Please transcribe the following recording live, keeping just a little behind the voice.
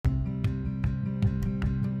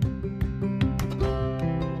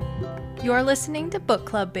You're listening to Book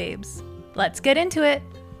Club Babes. Let's get into it.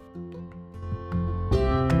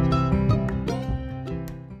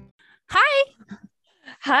 Hi.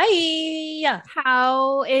 Hi.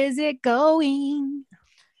 How is it going?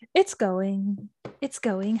 It's going.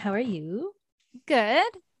 How are you?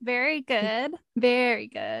 Good. Very good. Very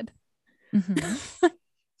good. Mm-hmm.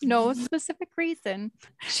 No specific reason.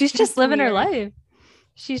 She's just living her life.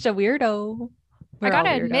 She's a weirdo. I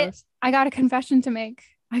gotta admit, I got a confession to make.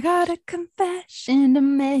 Do you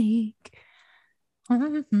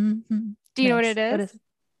know what it is? What is it?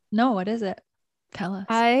 No, what is it? Tell us.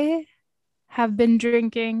 I have been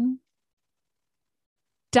drinking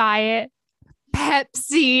Diet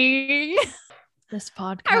Pepsi. This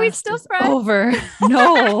podcast Are we still is friends? over.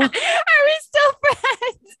 No. Are we still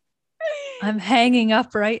friends? I'm hanging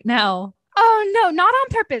up right now. Oh no, not on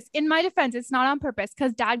purpose. In my defense, it's not on purpose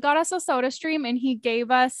because Dad got us a Soda Stream and he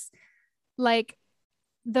gave us like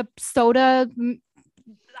the soda,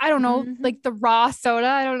 I don't know, like the raw soda.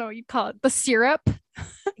 I don't know what you call it, the syrup.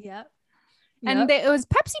 Yeah. And it was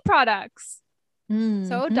Pepsi products. Mm-hmm.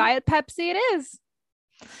 So Diet Pepsi it is.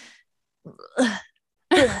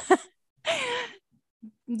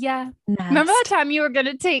 Yeah. Nasty. Remember that time you were going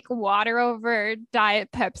to take water over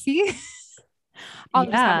Diet Pepsi? I'll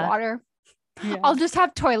just have water. Yeah. I'll just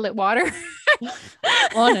have toilet water.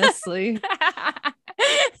 Honestly.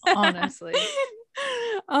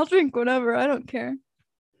 I'll drink whatever. I don't care.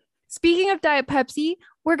 Speaking of Diet Pepsi,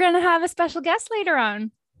 we're going to have a special guest later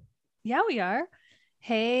on. Yeah, we are.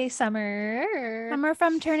 Hey, Summer. Summer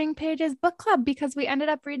from Turning Pages Book Club, because we ended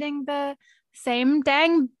up reading the same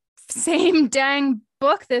dang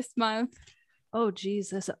book this month. Oh, geez,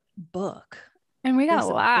 this book. And we got a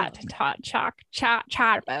lot to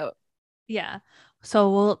chat about. Yeah.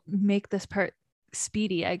 So we'll make this part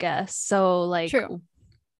speedy, I guess. So, like, true.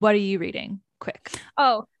 What are you reading? Quick.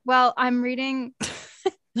 Oh, well, I'm reading.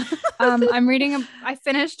 I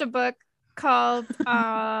finished a book called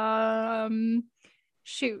I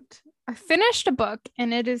finished a book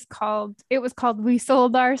and it was called We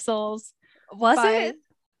Sold Our Souls. Was it?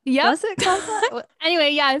 Yep. Was it called that?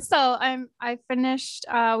 Anyway, yeah. So I finished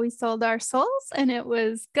We Sold Our Souls and it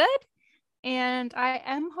was good. And I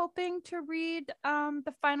am hoping to read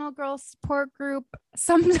the Final Girl Support Group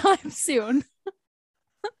sometime soon.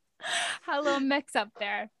 Had a little mix up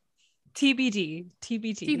there. TBD.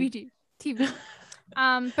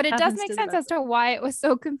 But it does make sense as to why it was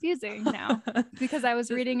so confusing now, because I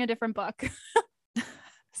was reading a different book.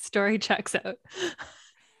 Story checks out.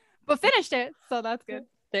 But finished it, so that's good.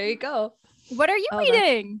 There you go. What are you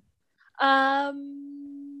reading?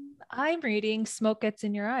 I'm reading Smoke Gets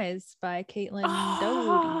in Your Eyes by Caitlin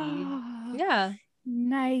Doughty. Yeah.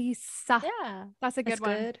 Nice. Yeah. That's a good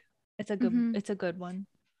one. Good. It's a good one.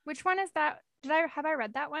 Which one is that? Have I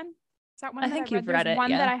read that one? Is that one? I think you've read it. One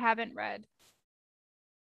that I haven't read.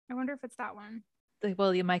 I wonder if it's that one. Like,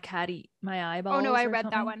 will you my cat eat my eyeballs? Oh no, I read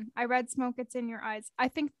that one. I read Smoke Gets in Your Eyes. I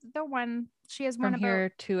think the one she has one From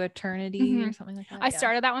Here to Eternity or something like that. I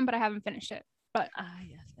started that one, but I haven't finished it. But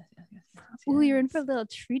yes. Oh, you're in for a little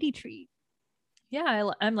treat. Yeah,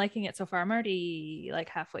 I'm liking it so far. I'm already like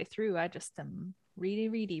halfway through. I just am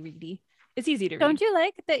ready. It's easy to read. Don't you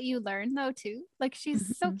like that you learn though too? Like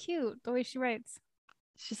she's so cute the way she writes.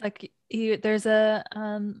 She's like, there's a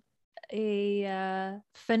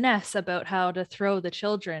finesse about how to throw the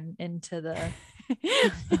children into the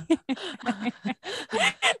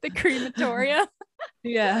the crematoria.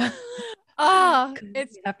 Yeah. Oh, you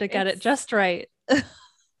have to get it just right.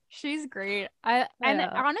 She's great. And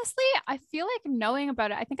honestly, I feel like knowing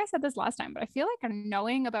about it, I think I said this last time, but I feel like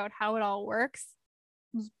knowing about how it all works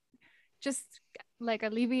just like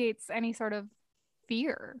alleviates any sort of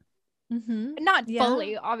fear. Not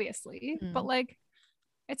fully, obviously, but like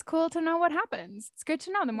it's cool to know what happens. It's good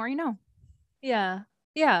to know the more you know. Yeah,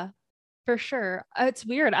 for sure. It's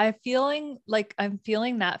weird. I'm feeling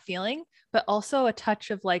that feeling, but also a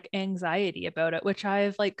touch of like anxiety about it, which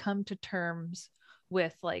I've like come to terms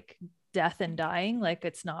with, like death and dying. Like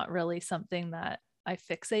it's not really something that I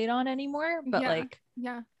fixate on anymore, but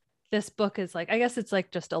this book is like, I guess it's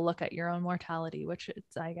like just a look at your own mortality, which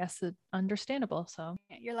it's, I guess, understandable. So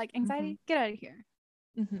you're like, anxiety, get out of here.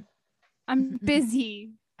 I'm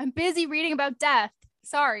busy reading about death.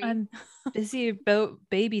 Sorry. I'm busy about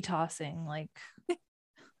baby tossing. Like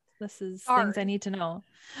this is things I need to know.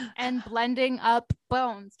 And blending up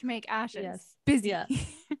bones to make ashes. Yes. Busy.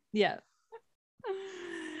 Yeah.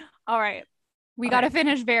 All right. We got to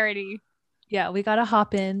finish Verity. Yeah, we got to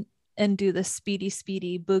hop in and do the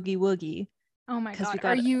speedy boogie woogie. Oh my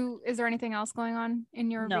God. Is there anything else going on in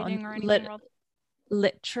your reading or anything?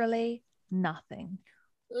 Literally nothing.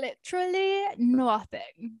 Literally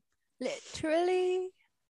nothing. Literally.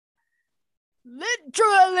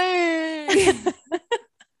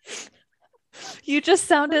 You just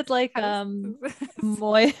sounded like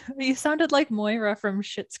Moira. You sounded like Moira from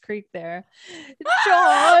Schitt's Creek there. John,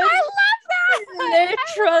 I love that.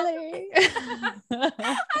 literally.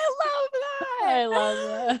 I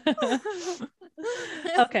love that.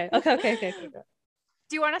 Okay.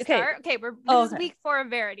 Do you want to start? Okay, this is week 4 of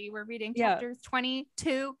Verity. We're reading chapters 20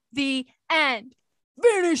 to the end.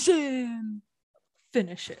 Finish him.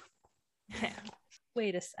 Finish it. Okay.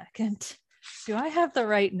 Wait a second. Do I have the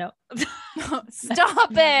right note?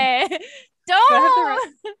 Stop it. Don't.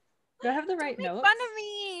 Do I have the right note? Fun of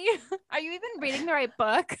me. Are you even reading the right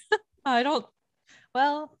book? I don't.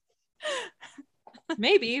 Well,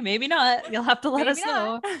 maybe not. You'll have to let us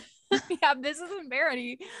know. Yeah, this isn't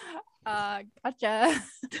Verity. Gotcha.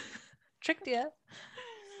 Tricked you.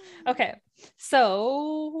 Okay,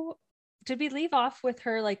 so did we leave off with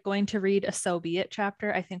her like going to read a So Be It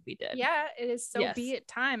chapter? I think we did. Yeah, it is So Be It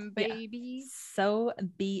time, baby. Yeah. So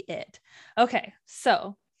be it. Okay,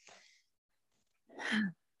 so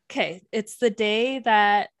it's the day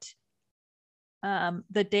that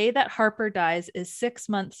Harper dies is 6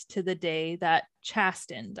 months to the day that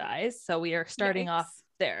Chasten dies. So we are starting off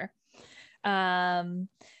there.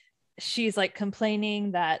 She's like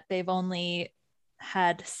complaining that they've only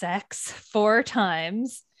had sex 4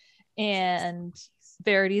 times, and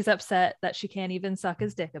Verity's upset that she can't even suck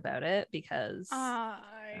his dick about it because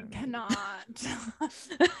I cannot.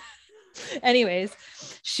 Anyways,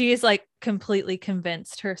 she's like completely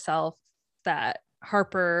convinced herself that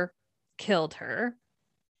Harper killed her.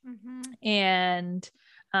 Mm-hmm. And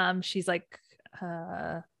she's like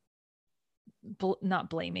not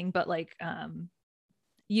blaming, but like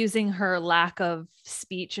using her lack of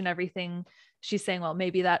speech and everything. She's saying, well,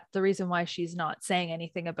 maybe that the reason why she's not saying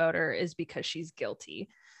anything about her is because she's guilty.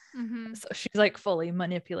 Mm-hmm. So she's like fully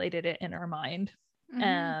manipulated it in her mind.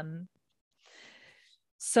 Mm-hmm.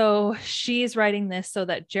 So she's writing this so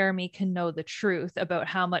that Jeremy can know the truth about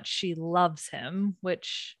how much she loves him,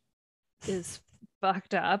 which is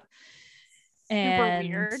fucked up. Super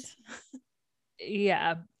weird.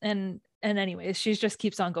 Yeah. And anyways, she just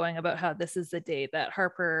keeps on going about how this is the day that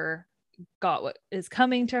Harper got what is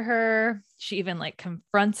coming to her. She even like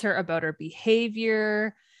confronts her about her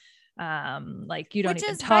behavior. Like you don't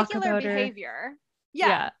even talk about behavior. Her.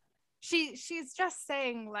 Yeah. She's just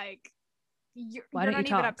saying like you're not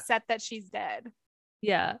even upset that she's dead.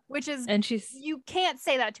 Yeah. Which is, and you can't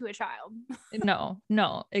say that to a child.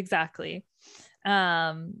 No, exactly.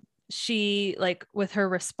 She like with her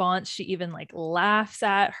response, she even like laughs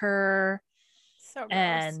at her. So gross.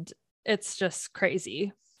 And it's just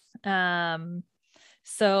crazy.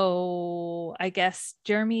 So I guess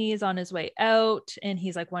Jeremy is on his way out and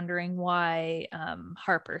he's like wondering why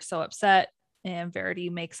Harper's so upset, and Verity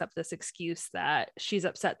makes up this excuse that she's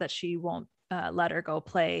upset that she won't let her go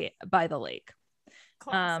play by the lake.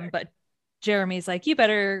 But Jeremy's like, you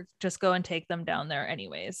better just go and take them down there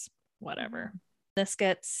anyways, whatever. Mm-hmm. This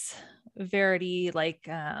gets Verity like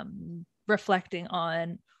reflecting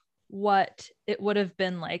on what it would have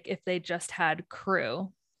been like if they just had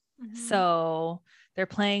crew. Mm-hmm. So they're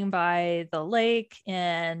playing by the lake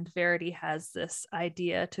and Verity has this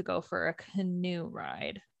idea to go for a canoe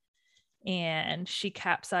ride, and she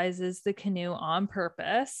capsizes the canoe on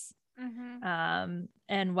purpose. Mm-hmm.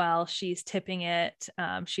 And while she's tipping it,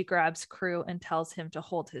 she grabs Crew and tells him to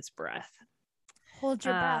hold his breath. Hold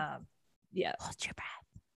your breath. Yeah. Hold your breath.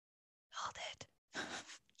 Hold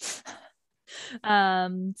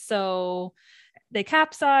it. So they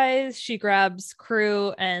capsize, she grabs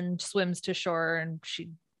Crew and swims to shore, and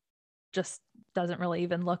she just doesn't really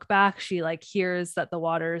even look back. She like hears that the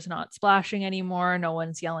water is not splashing anymore. No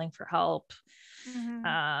one's yelling for help.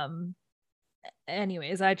 Mm-hmm.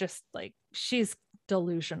 Anyways, I just like, she's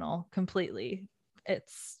delusional completely.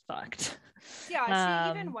 It's fucked.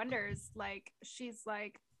 Yeah, she even wonders, like, she's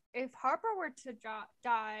like, if Harper were to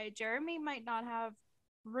die, Jeremy might not have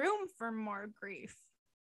room for more grief.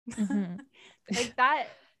 Mm-hmm. Like, that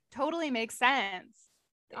totally makes sense.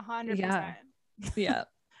 100%. Yeah.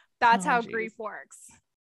 That's how grief works.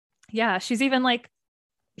 Yeah, she's even like,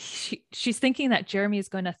 she's thinking that Jeremy is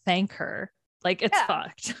going to thank her. Like, it's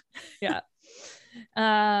fucked. Yeah.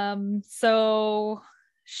 So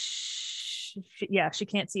she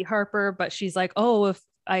can't see Harper, but she's like, oh, if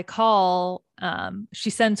I call, she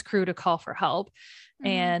sends Crew to call for help. Mm-hmm.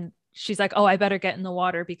 And she's like, oh, I better get in the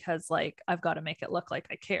water because like I've got to make it look like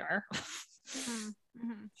I care. Mm-hmm.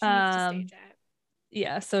 Mm-hmm. She needs to stage it.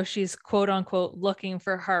 Yeah, so she's quote unquote looking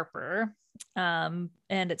for Harper, And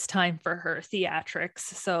it's time for her theatrics.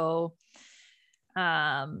 So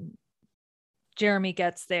Jeremy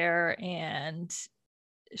gets there, and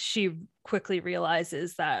she quickly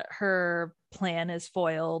realizes that her plan is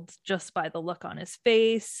foiled just by the look on his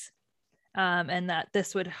face, and that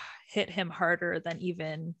this would hit him harder than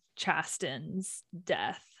even Chasten's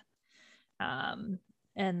death. And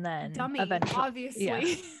then Dummy, eventually,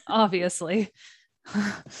 obviously. obviously.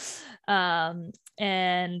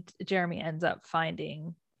 And Jeremy ends up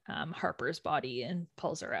finding Harper's body and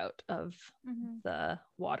pulls her out of the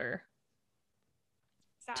water.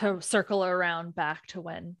 Sad. To circle around back to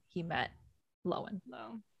when he met Lowen.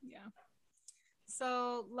 Yeah.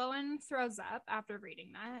 So Lowen throws up after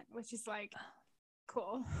reading that, which is like,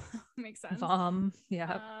 cool. Makes sense.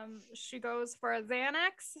 Yeah. She goes for a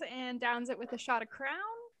Xanax and downs it with a shot of Crown,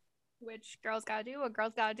 which girls gotta do what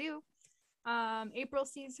girls gotta do. April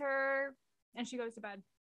sees her and she goes to bed.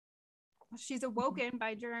 She's awoken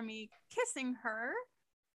by Jeremy kissing her.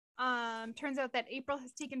 Turns out that April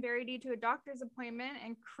has taken Verity to a doctor's appointment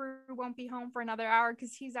and Crew won't be home for another hour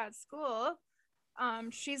because he's at school.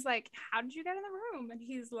 She's like, how did you get in the room? And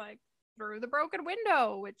he's like, through the broken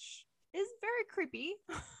window, which is very creepy.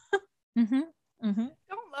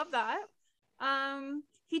 Don't love that.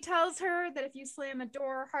 He tells her that if you slam a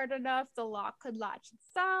door hard enough, the lock could latch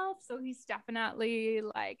itself. So he's definitely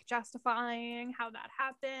like justifying how that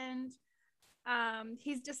happened.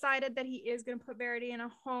 He's decided that he is going to put Verity in a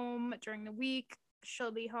home during the week.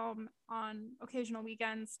 She'll be home on occasional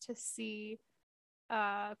weekends to see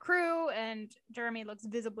Crew, and Jeremy looks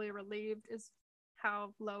visibly relieved is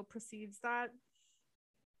how Lo perceives that.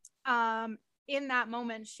 In that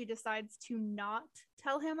moment, she decides to not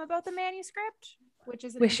tell him about the manuscript, which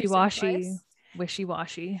is an wishy-washy.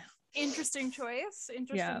 Interesting choice.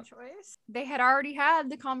 They had already had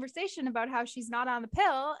the conversation about how she's not on the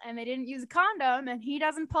pill and they didn't use a condom and he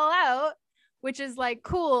doesn't pull out, which is like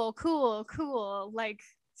cool. Like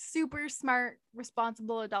super smart,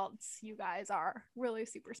 responsible adults. You guys are really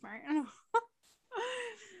super smart.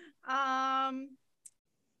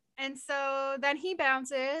 And so then he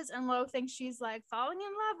bounces and Lo thinks she's like falling in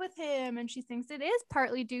love with him, and she thinks it is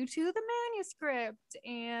partly due to the manuscript,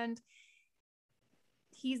 and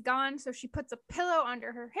he's gone. So she puts a pillow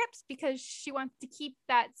under her hips because she wants to keep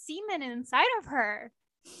that semen inside of her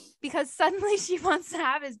because suddenly she wants to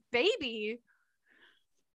have his baby.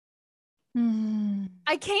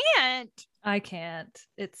 I can't.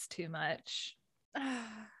 It's too much.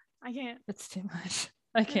 I can't. It's too much.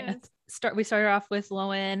 I can't. We started off with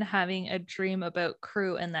Lowen having a dream about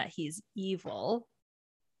Crew and that he's evil,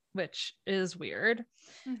 which is weird.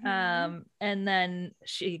 And then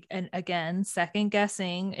she, and again, second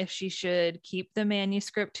guessing if she should keep the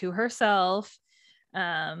manuscript to herself.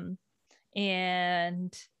 And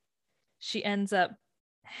she ends up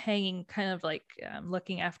hanging kind of like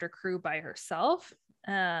looking after Crew by herself.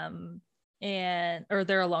 Or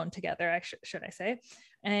they're alone together, should I say.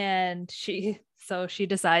 And she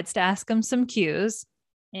decides to ask him some cues,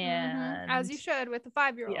 and as you should with a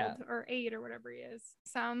 5-year-old or 8 or whatever he is.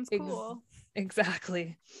 Sounds cool.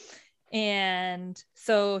 Exactly. And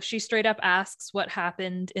so she straight up asks what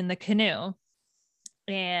happened in the canoe,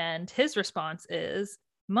 and his response is,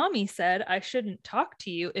 "Mommy said I shouldn't talk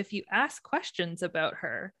to you if you ask questions about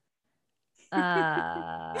her."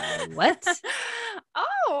 What?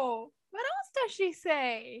 Oh, what else does she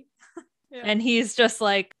say? And he's just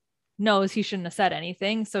like, knows he shouldn't have said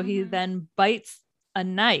anything. So he then bites a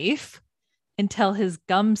knife until his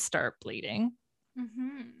gums start bleeding.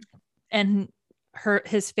 And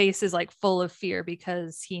his face is like full of fear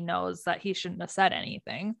because he knows that he shouldn't have said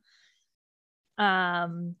anything.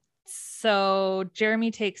 So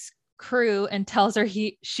Jeremy takes Crew and tells her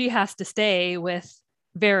she has to stay with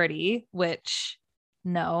Verity, which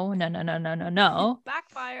no.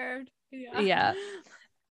 Backfired. Yeah.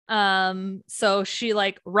 So she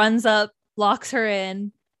like runs up, locks her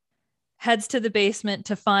in, heads to the basement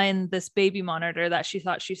to find this baby monitor that she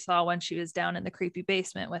thought she saw when she was down in the creepy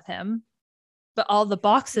basement with him. But all the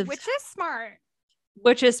boxes, which is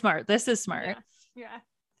smart. This is smart. Yeah.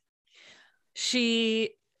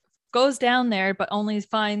 She goes down there, but only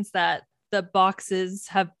finds that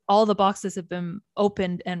all the boxes have been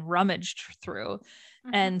opened and rummaged through.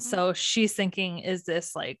 And so she's thinking,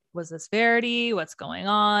 was this Verity? What's going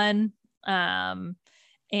on?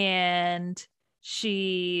 And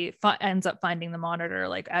she ends up finding the monitor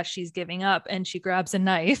like as she's giving up, and she grabs a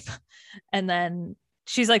knife, and then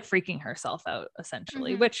she's like freaking herself out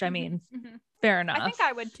essentially, which I mean, fair enough. I think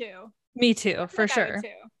I would too. Me too, for sure.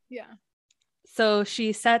 Yeah. So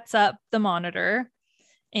she sets up the monitor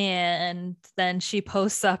And then she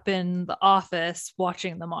posts up in the office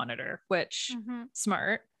watching the monitor, which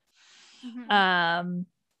smart.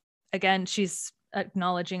 Again, she's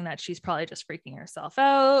acknowledging that she's probably just freaking herself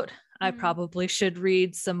out. I probably should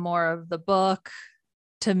read some more of the book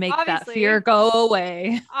to make that fear go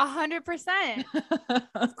away. 100%.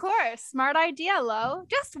 Of course. Smart idea, Lo.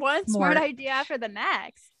 Just one smart idea after the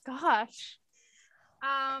next. Gosh.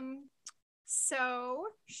 So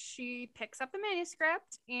she picks up the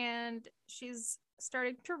manuscript and she's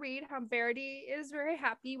starting to read how Verity is very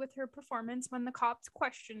happy with her performance when the cops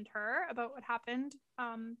questioned her about what happened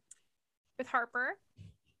with Harper.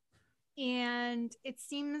 And it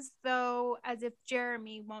seems though as if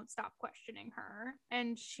Jeremy won't stop questioning her,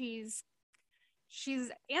 and she's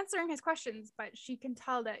answering his questions, but she can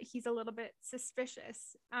tell that he's a little bit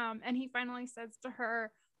suspicious. And he finally says to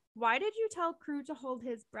her, "Why did you tell Crew to hold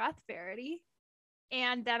his breath, Verity?"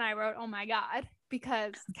 And then I wrote, "Oh my God,"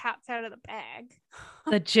 because cat's out of the bag.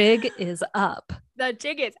 The jig is up. The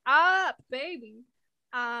jig is up, baby.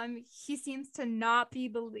 He seems to not be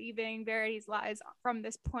believing Verity's lies from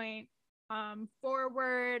this point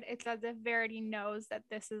forward. It's as if Verity knows that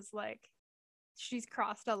this is like, she's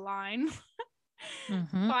crossed a line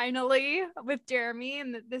finally with Jeremy,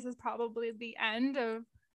 and that this is probably the end of,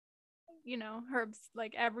 you know, her,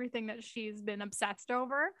 like, everything that she's been obsessed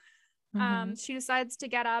over. She decides to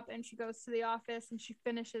get up and she goes to the office and she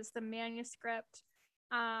finishes the manuscript.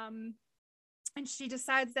 And she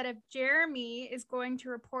decides that if Jeremy is going to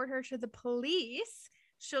report her to the police,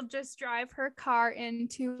 she'll just drive her car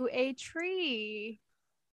into a tree.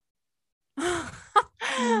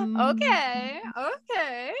 Okay.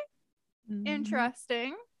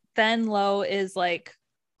 Interesting. Then Lo is like,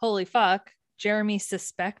 holy fuck, Jeremy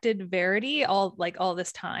suspected Verity all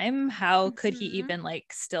this time. How could he even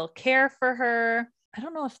like still care for her? I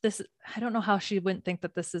don't know how she wouldn't think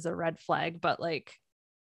that this is a red flag, but like,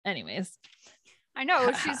 anyways. I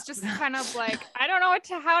know, she's just kind of like, I don't know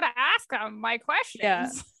how to ask them my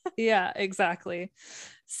questions. Yeah, exactly.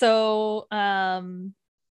 So I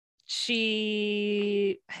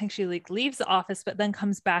think she like leaves the office, but then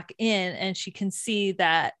comes back in and she can see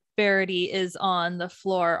that Verity is on the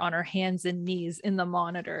floor on her hands and knees in the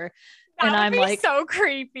monitor. And I'm like, so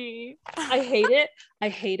creepy. I hate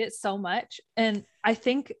it so much. And I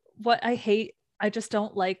think what I just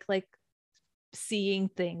don't like seeing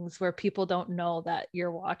things where people don't know that you're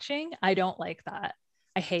watching. I don't like that.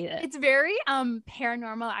 I hate it. It's very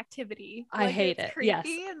Paranormal Activity. Like, I hate it. Creepy, yes.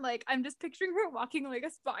 And like I'm just picturing her walking like a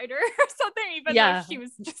spider or something, even though she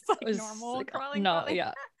was just like normal like, crawling. No,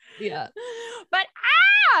 yeah. But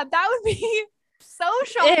that would be so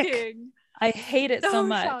shocking. I hate it so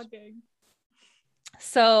much. Shocking.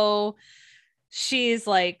 So she's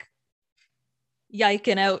like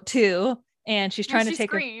yiking out too, and she's trying to take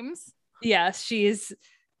screams. Yes, she's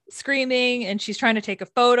screaming and she's trying to take a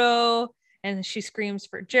photo, and she screams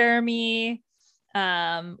for Jeremy,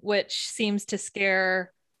 which seems to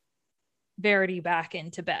scare Verity back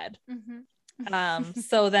into bed.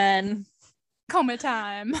 So then coma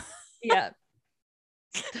time. Yeah.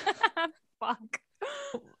 Fuck.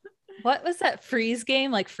 What was that freeze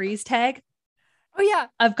game? Like freeze tag? Oh yeah.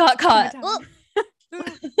 I've got caught.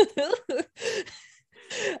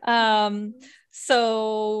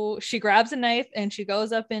 So she grabs a knife and she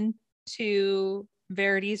goes up into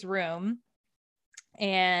Verity's room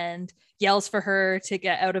and yells for her to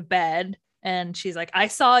get out of bed. And she's like, I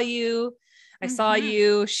saw you.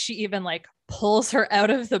 She even like pulls her out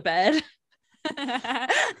of the bed.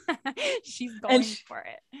 She's going for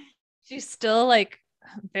it. She's still like,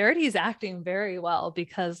 Verity's acting very well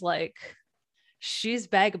because like she's a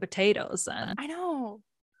bag of potatoes then. I know.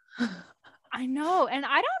 And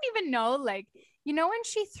I don't even know, like, you know, when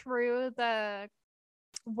she threw the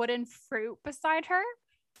wooden fruit beside her,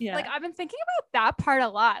 like I've been thinking about that part a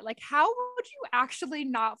lot. Like, how would you actually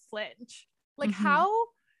not flinch? Like how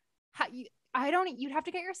you, you'd have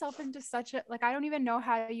to get yourself into such a, like, I don't even know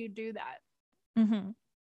how you do that.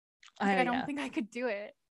 I don't think I could do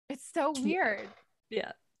it. It's so weird.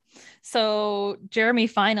 Yeah. So Jeremy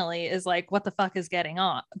finally is like, what the fuck is getting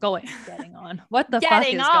on? What the fuck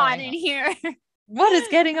is going on in here? What is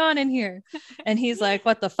getting on in here? And he's like,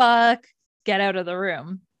 what the fuck? Get out of the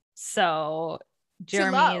room. So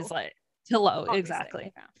Jeremy is like, to Lo,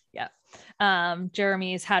 exactly. Yeah.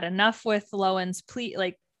 Jeremy's had enough with Lowen's plea,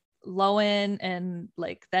 like Lowen, and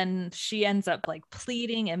like then she ends up like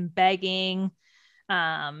pleading and begging.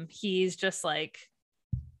 He's just like,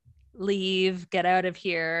 leave, get out of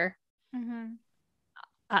here.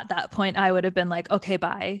 At that point I would have been like, okay,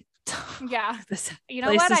 bye. Yeah. You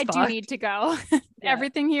know what? I do need to go.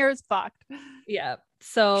 Everything here is fucked. Yeah.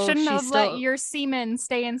 So shouldn't she's have let still, your semen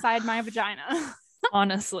stay inside my vagina.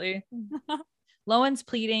 honestly. Lowen's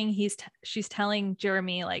pleading. She's telling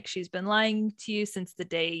Jeremy like she's been lying to you since the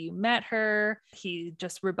day you met her. He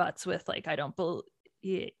just rebuts with like, I don't believe,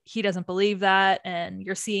 he doesn't believe that, and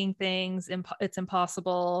you're seeing things. It's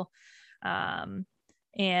impossible. And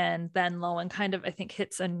then Lowen kind of, I think,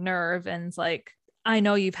 hits a nerve and's like, I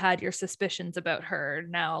know you've had your suspicions about her.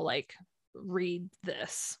 Now, like, read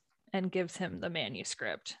this, and gives him the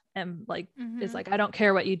manuscript and like is like, I don't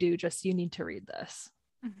care what you do, just you need to read this.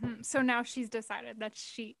 So now she's decided that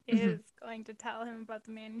she is going to tell him about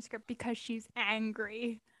the manuscript because she's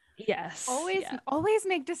angry. Yes. Always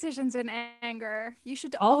make decisions in anger. You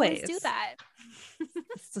should always do that.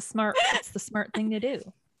 It's the smart thing to do.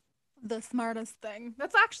 The smartest thing.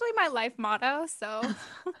 That's actually my life motto. So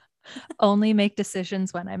only make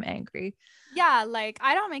decisions when I'm angry. Yeah, like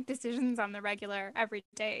I don't make decisions on the regular every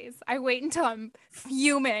days. I wait until I'm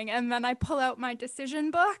fuming and then I pull out my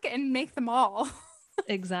decision book and make them all.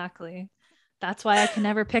 Exactly. That's why I can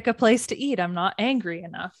never pick a place to eat. I'm not angry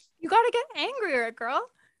enough. You got to get angrier, girl.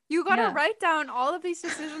 You got to write down all of these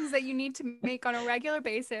decisions that you need to make on a regular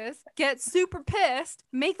basis, get super pissed,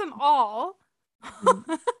 make them all.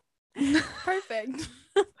 Perfect.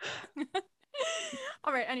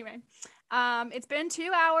 All right, anyway. It's been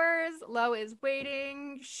 2 hours. Lo is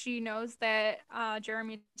waiting. She knows that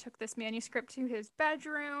Jeremy took this manuscript to his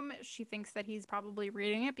bedroom. She thinks that he's probably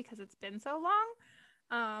reading it because it's been so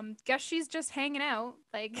long. Guess she's just hanging out.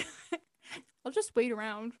 Like, I'll just wait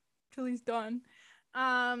around till he's done.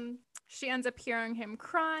 She ends up hearing him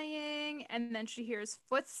crying, and then she hears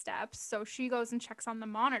footsteps. So she goes and checks on the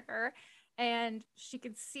monitor, and she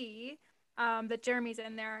could see that Jeremy's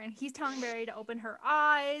in there, and he's telling Barry to open her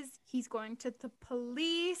eyes. He's going to the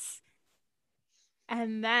police,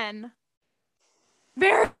 and then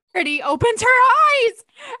Verity opens her eyes,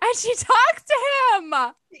 and she talks to him.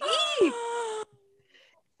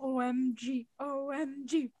 OMG,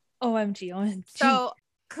 OMG. OMG, OMG. So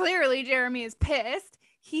clearly Jeremy is pissed.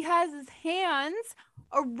 He has his hands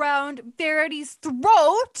around Verity's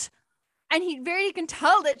throat. And Verity can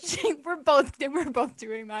tell that we're both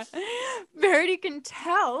doing that. Verity can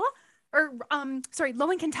tell,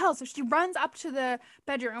 Lowen can tell. So she runs up to the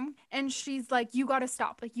bedroom and she's like, you got to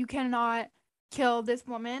stop. Like, you cannot kill this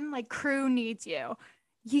woman. Like, Crew needs you.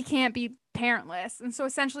 He can't be parentless. And so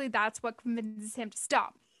essentially that's what convinces him to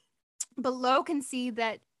stop. But Lo can see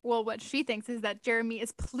that, well, what she thinks is that Jeremy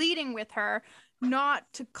is pleading with her not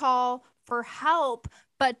to call for help,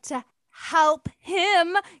 but to help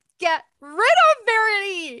him get rid of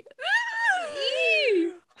Verity.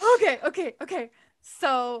 Okay.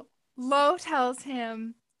 So Lo tells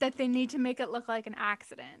him that they need to make it look like an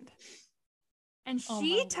accident. And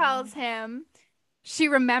she tells him she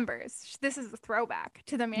remembers. This is a throwback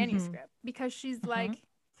to the manuscript because she's like,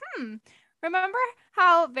 remember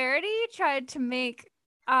how Verity tried to make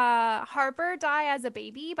Harper die as a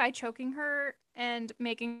baby by choking her and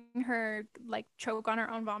making her like choke on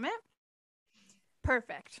her own vomit?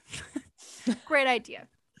 Perfect. Great idea.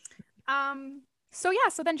 So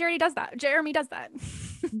then Jeremy does that.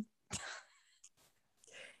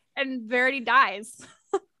 And Verity dies.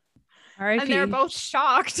 R.I.P. And they're both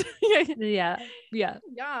shocked. Yeah.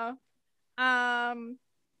 And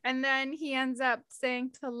then he ends up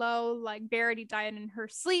saying to Lo, like, Verity died in her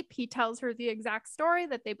sleep. He tells her the exact story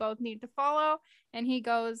that they both need to follow, and he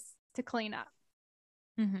goes to clean up.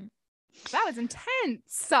 That was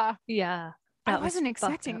intense. Yeah. I wasn't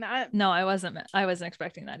expecting that. No, I wasn't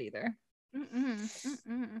expecting that either.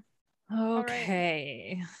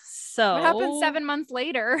 Okay. Right. So what happened 7 months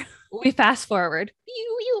later? We fast forward.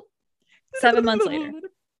 7 months later.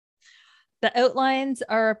 The outlines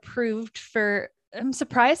are approved for, I'm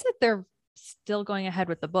surprised that they're still going ahead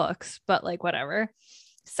with the books, but like whatever.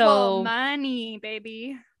 So money,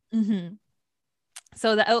 baby.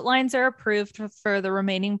 So the outlines are approved for the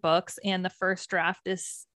remaining books, and the first draft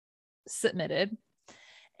is submitted,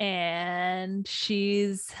 and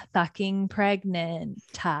she's fucking pregnant.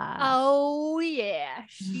 Oh yeah,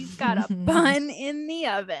 she's got a bun in the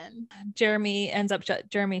oven. Jeremy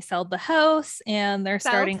sold the house, and they're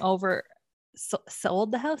starting over.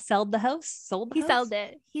 Sold the house. He sold the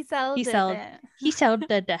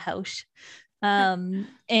house.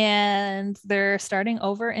 And they're starting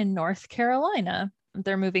over in North Carolina.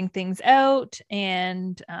 They're moving things out,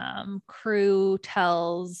 and Crew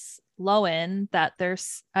tells Lowen that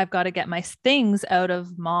I've got to get my things out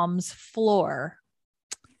of Mom's floor.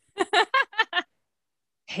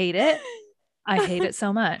 Hate it. I hate it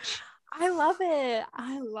so much. I love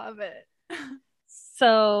it.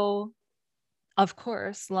 So, of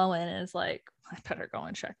course, Lowen is like, I better go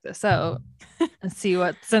and check this out and see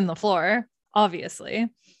what's in the floor, obviously.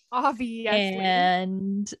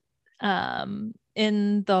 And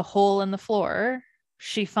in the hole in the floor,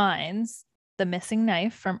 she finds the missing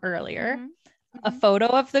knife from earlier, a photo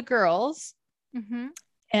of the girls,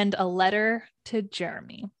 and a letter to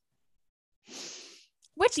Jeremy.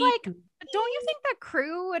 Which, like, don't you think that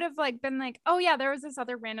crew would have like been like, oh yeah, there was this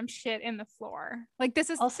other random shit in the floor. Like, this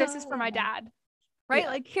is for my dad, right? Yeah.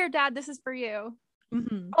 Like, here, Dad, this is for you.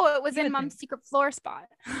 Oh, it was in Mom's secret floor spot.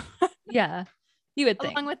 Yeah, you would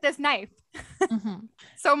think. Along with this knife.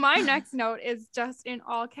 So my next note is just in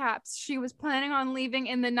all caps. She was planning on leaving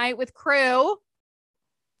in the night with crew.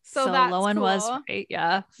 So that's Lowen cool. was right.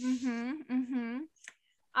 Yeah.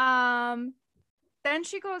 Then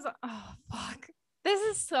she goes, oh fuck, this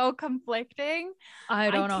is so conflicting.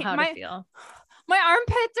 I don't know how to feel. My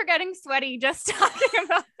armpits are getting sweaty just talking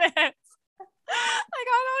about this. Like,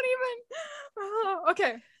 I don't even.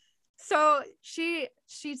 Okay. So she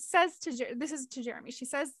says this is to Jeremy. She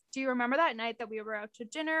says, do you remember that night that we were out to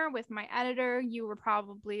dinner with my editor? You were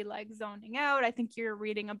probably like zoning out. I think you're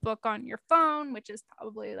reading a book on your phone, which is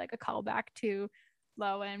probably like a callback to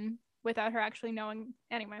Lowen without her actually knowing.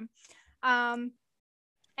 Anyway. And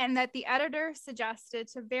that the editor suggested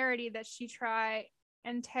to Verity that she try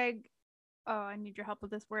I need your help with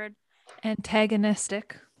this word.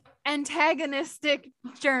 Antagonistic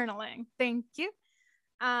journaling. Thank you.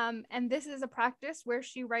 And this is a practice where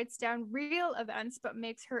she writes down real events but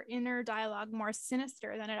makes her inner dialogue more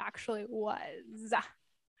sinister than it actually was.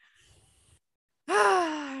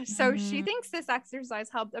 So she thinks this exercise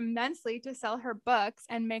helped immensely to sell her books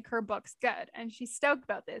and make her books good. And she's stoked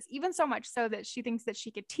about this, even so much so that she thinks that she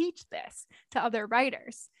could teach this to other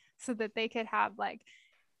writers so that they could have like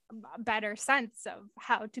a better sense of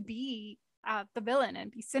how to be the villain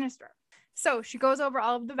and be sinister. So she goes over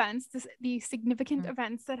all of the events, the significant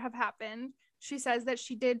events that have happened. She says that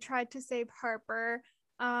she did try to save Harper.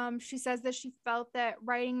 She says that she felt that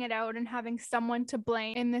writing it out and having someone to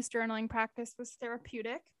blame in this journaling practice was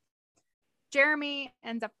therapeutic. Jeremy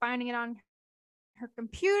ends up finding it on her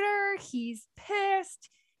computer. He's pissed.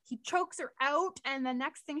 He chokes her out. And the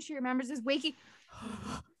next thing she remembers is waking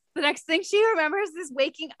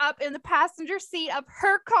up in the passenger seat of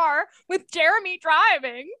her car with Jeremy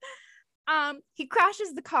driving. He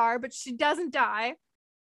crashes the car, but she doesn't die.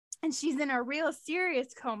 And she's in a real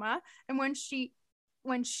serious coma. And when she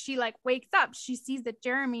like wakes up, she sees that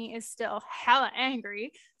Jeremy is still hella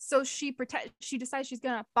angry. So she decides she's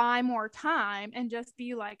gonna buy more time and just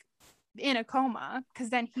be like in a coma, because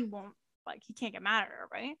then he can't get mad at her,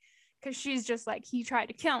 right? Because she's just like, he tried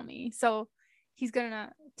to kill me, so he's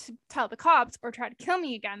gonna tell the cops or try to kill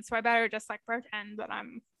me again. So I better just like pretend that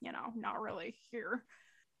I'm, not really here,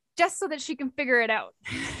 just so that she can figure it out.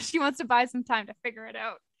 She wants to buy some time to figure it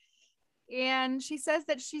out. And she says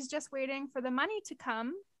that she's just waiting for the money to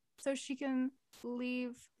come so she can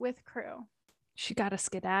leave with crew. She got to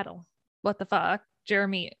skedaddle. What the fuck?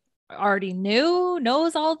 Jeremy already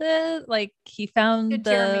knows all this. Like, he found Did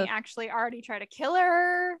Jeremy actually already try to kill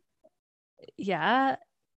her? Yeah.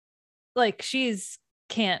 Like, she's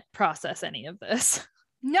can't process any of this.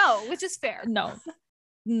 No, which is fair.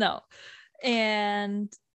 No.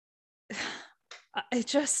 And it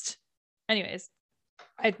just, anyways,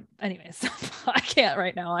 I can't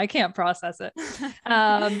right now. I can't process it.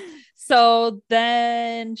 So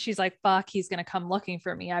then she's like, fuck, he's going to come looking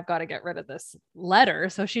for me. I've got to get rid of this letter.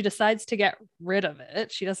 So she decides to get rid of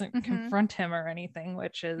it. She doesn't confront him or anything,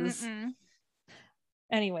 which is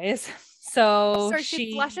anyways. So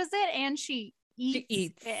she flushes it and she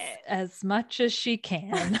eats it as much as she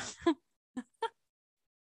can.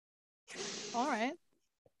 All right.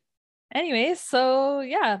 Anyways, so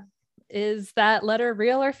yeah. Is that letter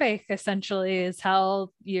real or fake? Essentially, is how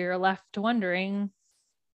you're left wondering.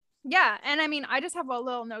 Yeah. And I mean, I just have a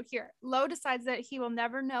little note here. Lo decides that he will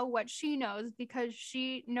never know what she knows because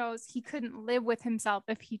she knows he couldn't live with himself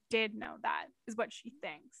if he did know that, is what she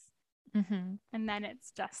thinks. And then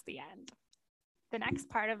it's just the end. The next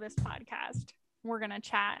part of this podcast, we're going to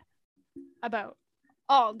chat about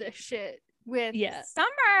all this shit with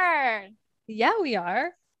Summer. Yeah, we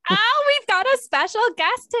are. Oh, we've got a special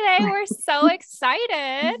guest today. We're so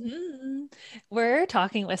excited. We're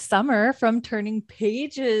talking with Summer from Turning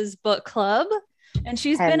Pages Book Club. And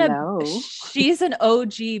she's an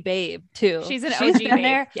OG babe too. She's an OG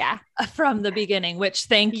babe. There from the beginning, which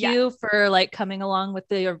thank you for like coming along with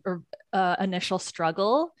the initial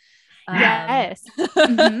struggle. Yes.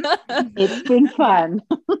 Mm-hmm. It's been fun.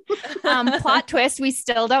 Plot twist, we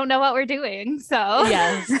still don't know what we're doing. So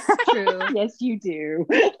yes, true. Yes, you do.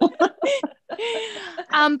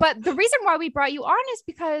 But the reason why we brought you on is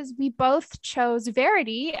because we both chose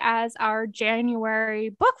Verity as our January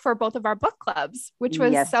book for both of our book clubs, which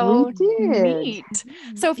was Yes, so we did. neat.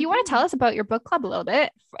 So if you want to tell us about your book club a little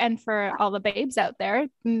bit, and for all the babes out there,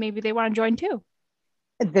 maybe they want to join too.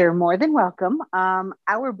 They're more than welcome.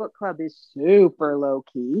 Our book club is super low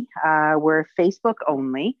key. We're Facebook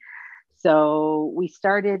only. So we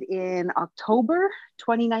started in October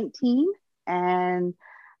 2019. And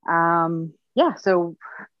so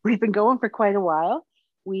we've been going for quite a while.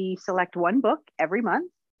 We select one book every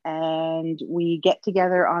month and we get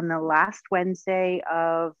together on the last Wednesday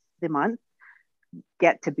of the month,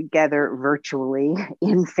 get together virtually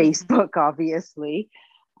in Facebook, obviously.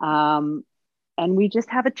 And we just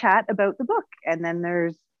have a chat about the book. And then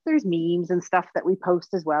there's memes and stuff that we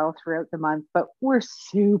post as well throughout the month, but we're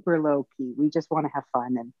super low key. We just want to have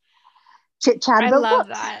fun and chit chat about I love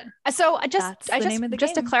books. that. So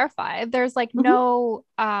just to clarify, there's like no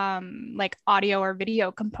like audio or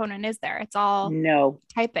video component, is there? It's all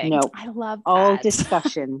typing. No, I love that. All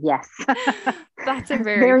discussion. Yes. That's a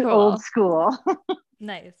very cool. Old school.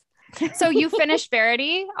 Nice. So you finished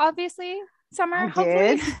Verity, obviously, Summer.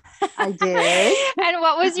 I did. And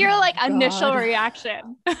what was your initial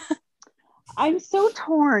reaction? I'm so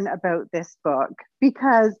torn about this book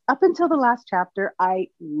because up until the last chapter, I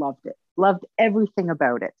loved it. Loved everything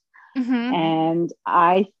about it. Mm-hmm. And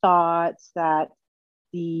I thought that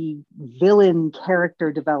the villain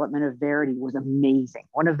character development of Verity was amazing.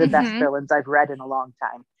 One of the best villains I've read in a long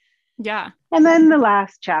time. Yeah. And then the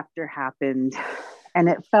last chapter happened and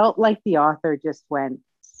it felt like the author just went,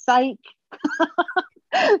 psych.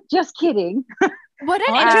 Just kidding. What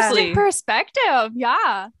an interesting perspective.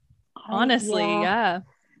 Yeah. Honestly, yeah.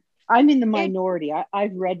 I'm in the minority.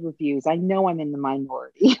 I've read reviews. I know I'm in the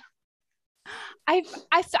minority. I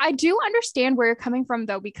do understand where you're coming from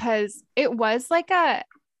though, because it was like an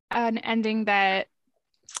ending that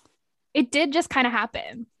it did just kind of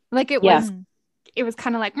happen. Like it was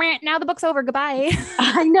kind of like, now the book's over. Goodbye.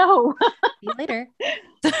 I know. See you later.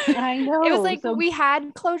 I know. It was like we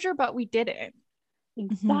had closure, but we didn't.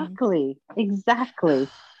 Exactly.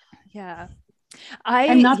 Yeah.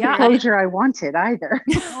 I'm not the closure I wanted either.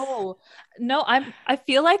 No, I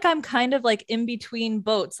feel like I'm kind of like in between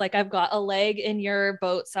boats. Like I've got a leg in your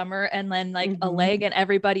boat, Summer, and then like a leg in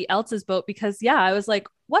everybody else's boat because I was like,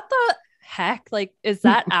 what the heck? Like, is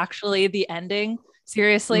that actually the ending?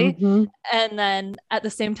 Seriously? And then at the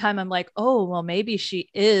same time, I'm like, oh, well, maybe she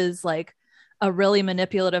is like a really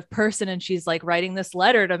manipulative person and she's like writing this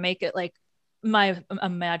letter to make it like my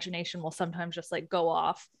imagination will sometimes just like go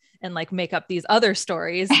off and like make up these other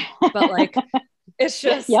stories, but like it's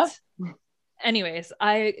just anyways,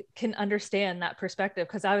 I can understand that perspective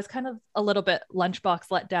because I was kind of a little bit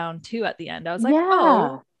lunchbox let down too at the end. I was like,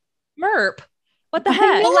 oh, Merp, what the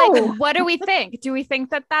heck? Like, what do we think? Do we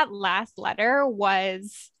think that last letter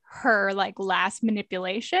was her like last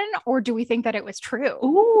manipulation, or do we think that it was true?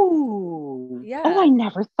 Ooh, I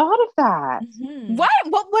never thought of that.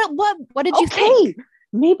 What did you think?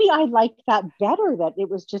 Maybe I liked that better, that it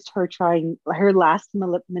was just her trying her last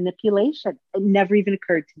manipulation. It never even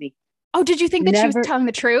occurred to me. Oh, did you think that she was telling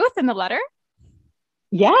the truth in the letter?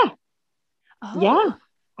 Yeah. Oh.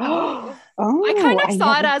 I kind of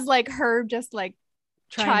saw it as like her just like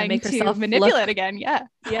trying to make herself manipulate again. Yeah.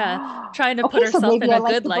 Trying to put herself in a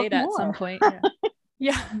good light at some point.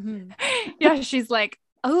 Yeah. Yeah. She's like,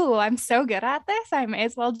 oh, I'm so good at this. I may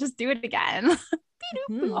as well just do it again.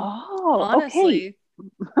 Honestly. Okay.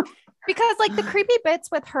 Because like the creepy bits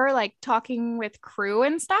with her like talking with crew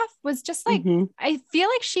and stuff was just like, I feel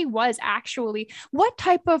like she was actually, what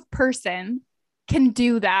type of person can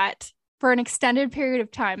do that for an extended period of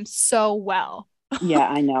time so well? Yeah,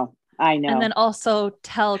 I know. And then also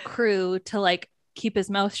tell crew to like keep his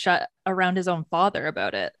mouth shut around his own father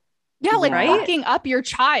about it. Yeah, like fucking up your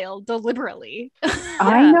child deliberately.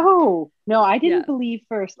 I know. No, I didn't believe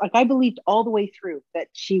first. Like I believed all the way through that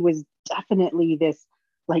she was definitely this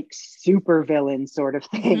like super villain sort of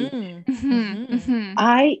thing.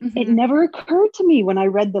 It never occurred to me when I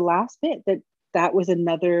read the last bit that was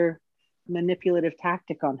another manipulative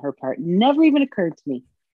tactic on her part. Never even occurred to me.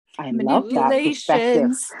 I love that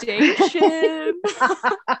perspective. Station.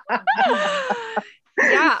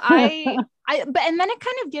 But and then it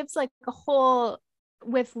kind of gives like a whole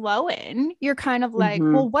with Lowen, you're kind of like,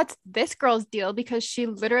 well, what's this girl's deal? Because she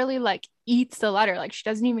literally like eats the letter. Like she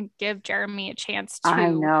doesn't even give Jeremy a chance to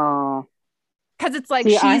Because it's like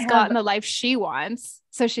See, she's gotten the life she wants.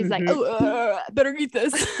 So she's like, oh, better eat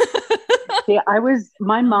this. See,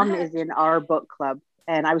 my mom is in our book club,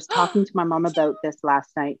 and I was talking to my mom about this last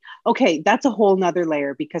night. Okay, that's a whole nother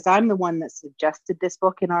layer because I'm the one that suggested this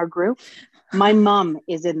book in our group. My mom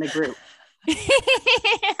is in the group.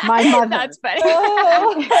 My mother. That's funny.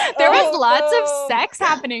 There was lots of sex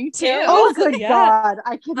happening too. Oh, good God.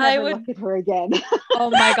 I can never look at her again. Oh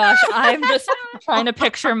my gosh. I'm just trying to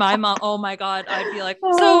picture my mom. Oh my God. I'd be like,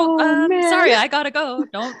 sorry, I gotta go.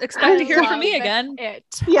 Don't expect to hear from me again.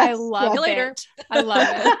 Yes, I love you later. I love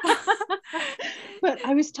it. But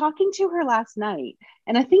I was talking to her last night,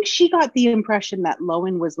 and I think she got the impression that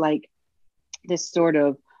Lowen was like this sort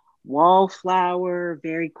of wallflower,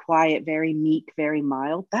 very quiet, very meek, very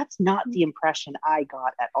mild. That's not the impression I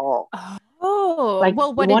got at all. Oh, like,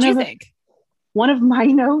 well, what did you think? One of my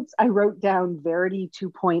notes, I wrote down Verity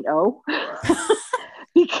 2.0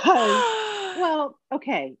 because, well,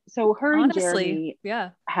 okay, so her and Jeremy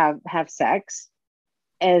have sex,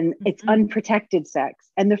 and it's unprotected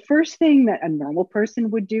sex. And the first thing that a normal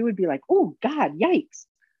person would do would be like, oh God, yikes.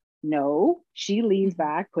 No, she leans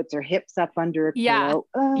back, puts her hips up under a pillow.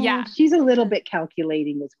 She's a little bit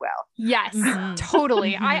calculating as well. Yes,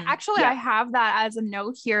 totally. I have that as a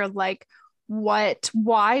note here. Like, why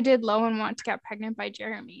did Lowen want to get pregnant by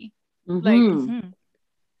Jeremy?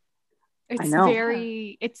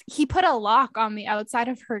 It's he put a lock on the outside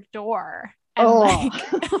of her door. And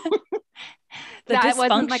that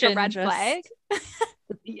wasn't like a red flag.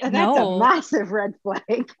 That's a massive red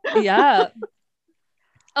flag. Yeah.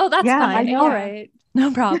 Oh, that's fine. I know. All right.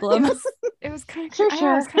 No problem. It was kind of creepy. It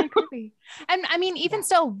was kind of creepy. And I mean, even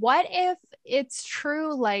still, what if it's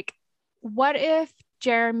true? Like, what if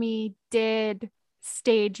Jeremy did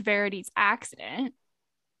stage Verity's accident?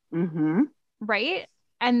 Right?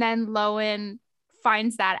 And then Lowen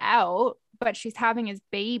finds that out, but she's having his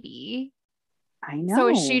baby. I know. So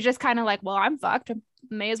is she just kind of like, well, I'm fucked. I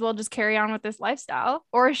may as well just carry on with this lifestyle.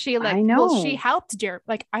 Or is she like, well, she helped Jeremy?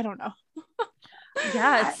 Like, I don't know.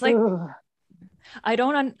 Yeah, it's like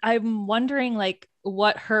I'm wondering like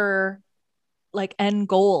what her like end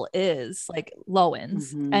goal is, like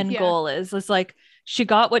Lowen's end goal is. It's like she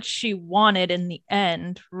got what she wanted in the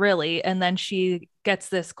end, really, and then she gets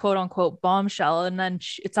this quote unquote bombshell, and then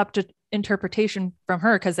it's up to interpretation from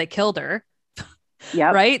her because they killed her.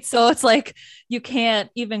 Yeah. Right. So it's like you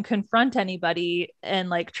can't even confront anybody and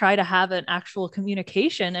like try to have an actual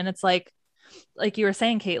communication. And it's like you were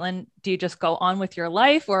saying, Caitlin, do you just go on with your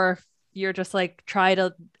life, or you're just like try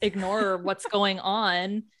to ignore what's going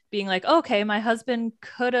on, being like, okay, my husband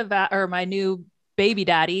could have, or my new baby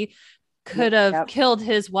daddy could have killed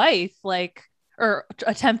his wife, like, or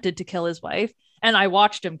attempted to kill his wife. And I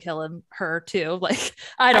watched him kill her too. Like,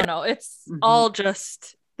 I don't know. It's all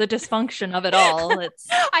just the dysfunction of it all. It's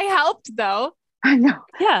I helped though. I know.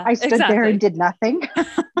 Yeah. I stood there and did nothing.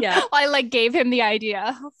 Yeah. I like gave him the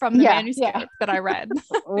idea from the manuscript that I read.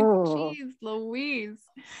 Jeez Louise.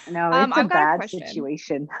 No, it's a bad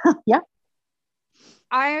situation. Yeah.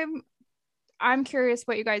 I'm curious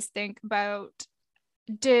what you guys think about,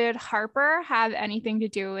 did Harper have anything to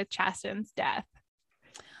do with Chasten's death?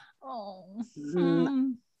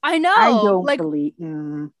 I know. I don't believe.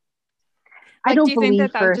 I don't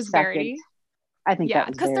believe for a second. Verity? I think that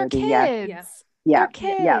was because they're kids. Yeah. They're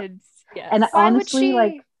kids. Yeah. And honestly,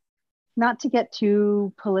 like, not to get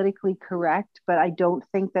too politically correct, but I don't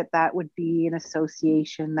think that would be an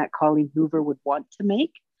association that Colleen Hoover would want to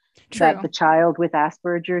make. True. That the child with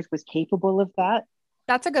Asperger's was capable of that.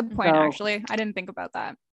 That's a good point, actually. I didn't think about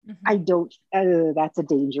that. I don't, that's a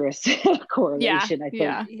dangerous correlation, I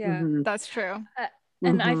think. Yeah, that's true.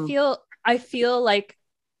 And I feel like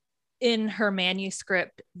in her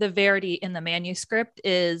manuscript, the Verity in the manuscript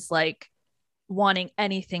is like wanting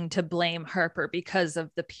anything to blame Harper because of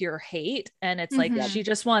the pure hate. And it's like, she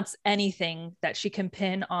just wants anything that she can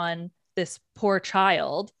pin on this poor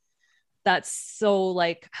child. That's so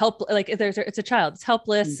like help, like it's a child, it's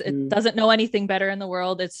helpless. It doesn't know anything better in the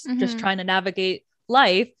world. It's just trying to navigate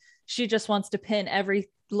life. She just wants to pin every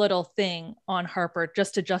little thing on Harper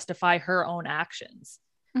just to justify her own actions.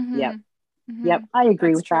 Yep. I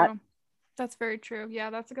agree with that. That's very true. Yeah,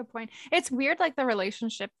 that's a good point. It's weird, like the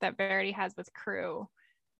relationship that Verity has with Crew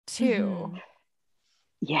too.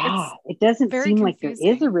 Yeah, it doesn't seem like there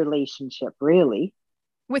is a relationship really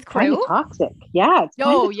with Crew. Kind of toxic. Yeah, it's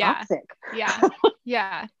toxic.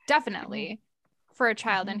 Yeah, definitely for a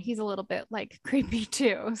child, and he's a little bit like creepy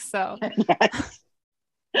too. So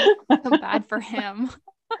so bad for him.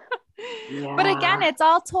 But again, it's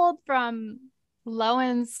all told from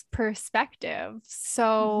Lowen's perspective.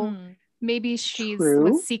 So maybe she's True.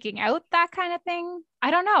 was seeking out that kind of thing.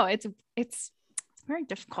 I don't know. It's very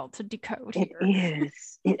difficult to decode It here.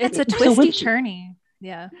 is. It's a so twisty which, turny.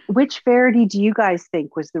 Yeah. which Verity do you guys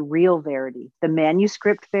think was the real Verity? The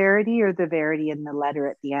manuscript Verity or the Verity in the letter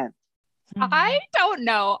at the end? I don't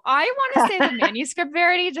know. I want to say the manuscript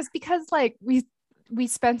Verity just because like we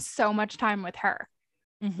spent so much time with her.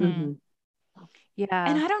 Mhm. Yeah.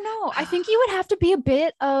 And I don't know. I think you would have to be a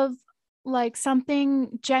bit of like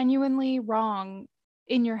something genuinely wrong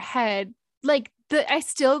in your head. Like I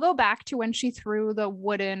still go back to when she threw the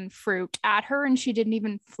wooden fruit at her and she didn't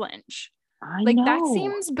even flinch. I Like know. that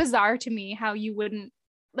seems bizarre to me how you wouldn't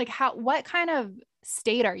like what kind of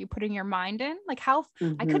state are you putting your mind in? Like how I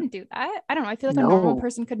Mhm. couldn't do that. I don't know. I feel like a normal No.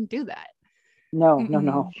 person couldn't do that. No.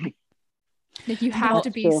 Like you have No,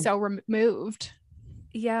 to be true. so removed.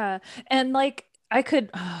 Yeah. And like I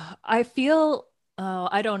feel,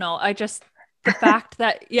 I don't know. The fact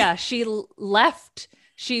that, yeah, she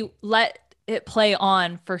let it play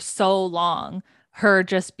on for so long, her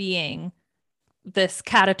just being this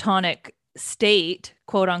catatonic state,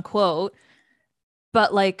 quote unquote.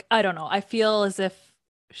 But like, I don't know. I feel as if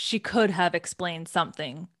she could have explained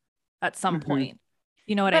something at some Mhm. point.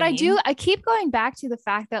 You know what But I mean? I keep going back to the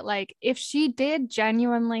fact that like if she did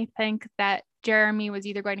genuinely think that Jeremy was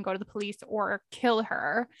either going to go to the police or kill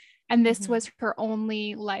her, and this was her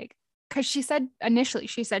only like, because she said initially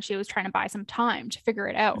she was trying to buy some time to figure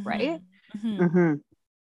it out, right? Mhm.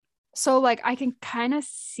 So like I can kind of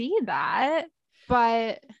see that,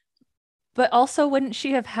 but also, wouldn't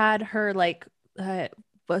she have had her like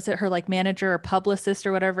was it her like manager or publicist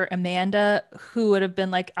or whatever, Amanda, who would have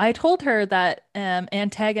been like, I told her that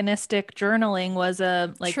antagonistic journaling was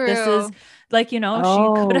this is true. like, you know,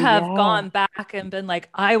 she could Oh, have yeah. gone back and been like,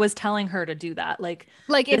 I was telling her to do that. Like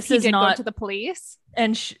Like if this he is did go not, to the police.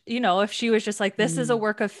 and you know, if she was just like, this is a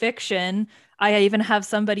work of fiction. I even have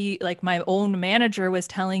somebody like my own manager was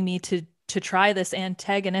telling me to try this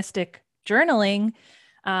antagonistic journaling.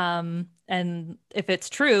 And if it's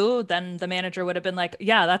true, then the manager would have been like,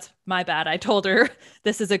 yeah, that's my bad. I told her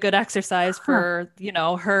this is a good exercise for, you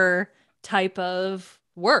know, her type of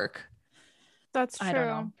work. That's I don't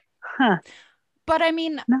know. Huh. But I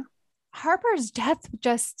mean, No. Harper's death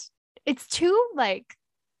it's too like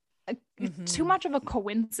too much of a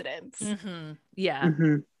coincidence. Yeah.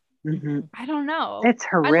 I don't know. It's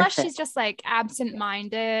horrific. Unless she's just like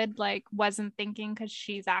absent-minded, like wasn't thinking because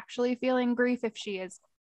she's actually feeling grief if she is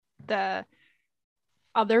the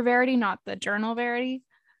other Verity, not the journal Verity.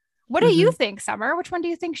 What do you think, Summer? Which one do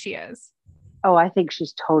you think she is? Oh, I think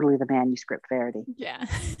she's totally the manuscript Verity. Yeah.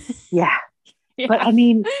 Yeah. But I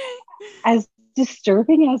mean, as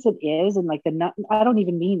disturbing as it is, and like I don't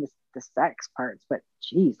even mean the sex parts, but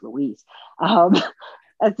geez Louise.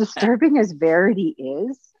 As disturbing as Verity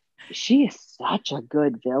is, she is such a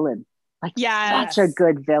good villain. Like such a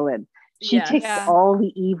good villain. She ticks all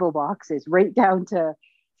the evil boxes, right down to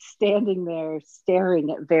standing there staring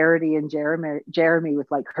at Verity and Jeremy with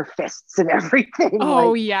like her fists and everything.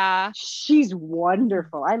 Oh, like, yeah. She's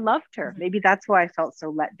wonderful. I loved her. Maybe that's why I felt so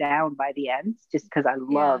let down by the end, just because I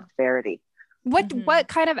loved Verity. What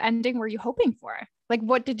kind of ending were you hoping for? Like,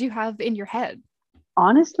 what did you have in your head?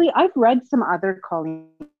 Honestly, I've read some other Colleen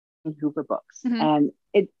Hoover books, and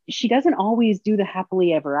she doesn't always do the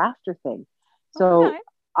happily ever after thing. So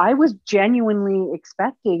I was genuinely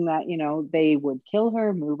expecting that, you know, they would kill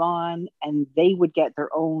her, move on, and they would get their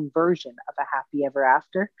own version of a happy ever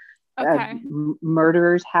after.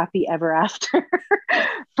 Murderers happy ever after.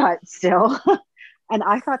 But still. And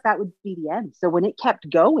I thought that would be the end. So when it kept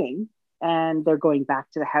going and they're going back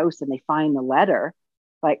to the house and they find the letter,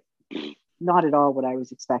 like, not at all what I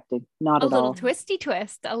was expecting. Not at all. A little twisty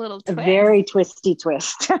twist. A little twist. A very twisty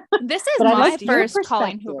twist. This is my first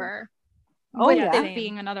Colleen Hoover. With it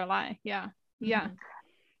being another lie. Yeah. Yeah.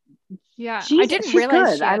 Yeah. I didn't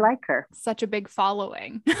realize good. I like her. Such a big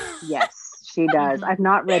following. Yes, she does. I've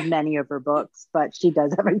not read many of her books, but she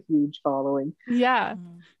does have a huge following. Yeah.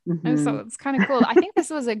 And so it's kind of cool. I think this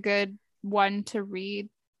was a good one to read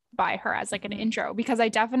by her as like an intro, because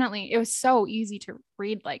it was so easy to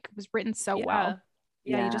read. Like it was written so well.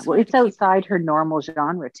 Yeah. It's outside her normal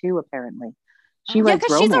genre too, apparently. She writes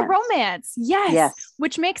because romance. She's a romance. Yes.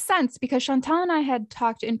 Which makes sense because Chantal and I had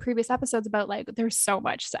talked in previous episodes about like there's so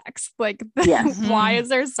much sex. Like why is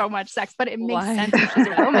there so much sex? But it makes sense if she's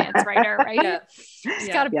a romance writer, right? She's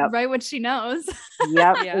got to write what she knows.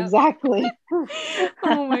 Yep, exactly.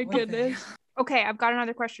 Oh my goodness. Okay, I've got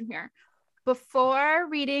another question here. Before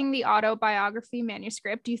reading the autobiography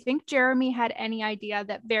manuscript, do you think Jeremy had any idea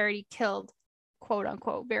that Verity killed, quote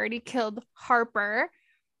unquote, Verity killed Harper?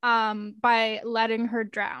 by letting her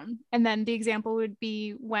drown. And then the example would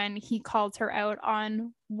be when he calls her out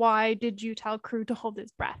on, why did you tell Crew to hold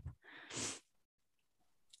his breath?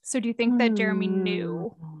 So do you think that Jeremy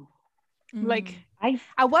knew? Like,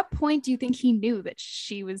 at what point do you think he knew that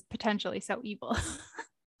she was potentially so evil?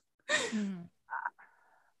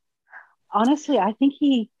 Honestly, I think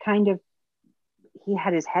he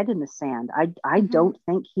had his head in the sand. I don't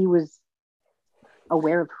think he was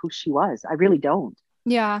aware of who she was. I really don't.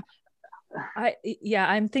 Yeah.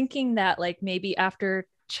 I'm thinking that like maybe after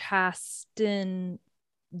Chasten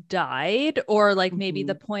died, or like maybe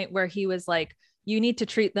the point where he was like, you need to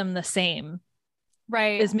treat them the same.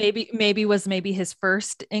 Right. Is maybe his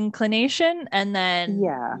first inclination. And then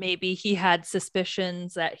maybe he had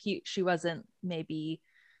suspicions that she wasn't maybe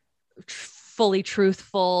fully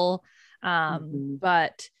truthful.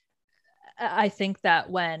 But I think that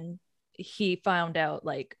when he found out,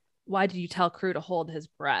 like, why did you tell Crew to hold his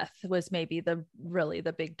breath, was maybe the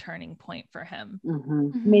big turning point for him.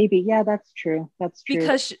 Maybe. Yeah, that's true.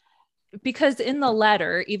 Because in the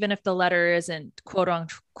letter, even if the letter isn't quote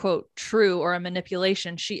unquote true or a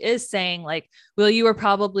manipulation, she is saying like, well, you were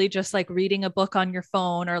probably just like reading a book on your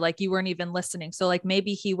phone, or like you weren't even listening. So like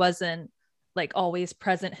maybe he wasn't like always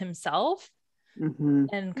present himself,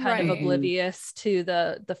 and kind of oblivious to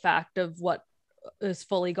the fact of what is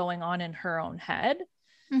fully going on in her own head.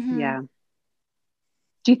 Yeah.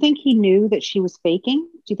 Do you think he knew that she was faking?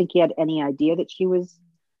 Do you think he had any idea that she was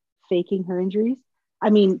faking her injuries?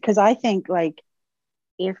 I mean, because I think like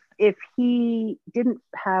if he didn't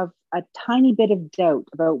have a tiny bit of doubt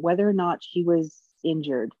about whether or not she was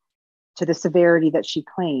injured to the severity that she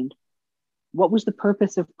claimed, what was the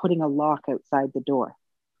purpose of putting a lock outside the door?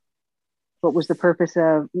 What was the purpose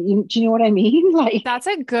of, do you know what I mean? Like, that's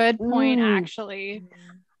a good point, actually.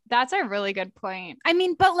 That's a really good point. I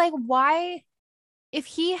mean, but like, why, if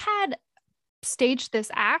he had staged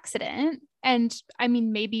this accident and I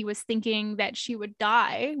mean, maybe was thinking that she would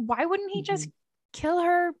die, why wouldn't he just kill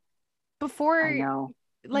her before? I know.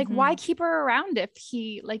 Like, why keep her around if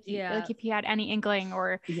he like if he had any inkling,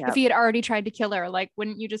 or if he had already tried to kill her, like,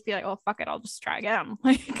 wouldn't you just be like, oh, fuck it, I'll just try again?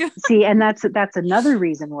 Like, see, and that's another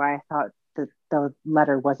reason why I thought that the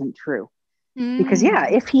letter wasn't true. Because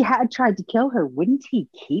if he had tried to kill her, wouldn't he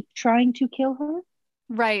keep trying to kill her?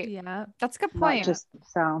 Right. Yeah, that's a good point. I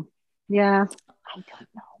don't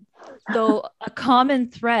know. Though a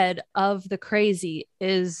common thread of the crazy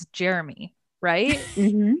is Jeremy, right?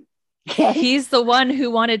 Yes. He's the one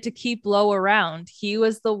who wanted to keep Lo around. He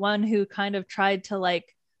was the one who kind of tried to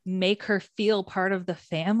like make her feel part of the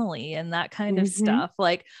family and that kind of stuff.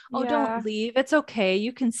 Like, oh, don't leave. It's okay.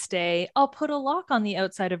 You can stay. I'll put a lock on the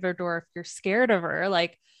outside of her door if you're scared of her.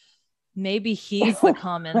 Like, maybe he's the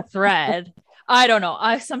common thread. I don't know.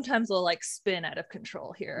 I sometimes will like spin out of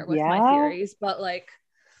control here with my theories, but like,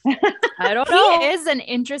 I don't know. He is an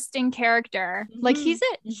interesting character. Like he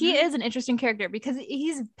is an interesting character because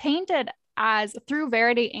he's painted as, through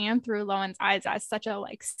Verity and through Lowen's eyes, as such a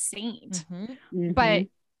like saint. But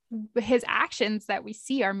his actions that we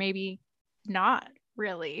see are maybe not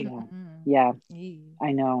really. Yeah.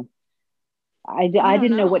 I know. I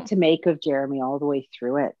didn't know what to make of Jeremy all the way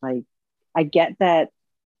through it. Like, I get that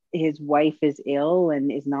his wife is ill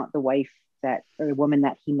and is not the wife or the woman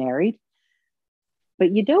that he married,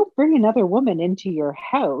 but you don't bring another woman into your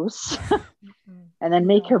house and then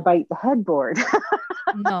make her bite the headboard.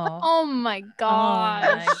 No. Oh my gosh.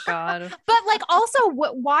 Oh my God. But like, also,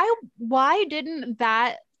 why didn't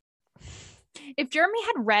that, if Jeremy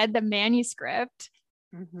had read the manuscript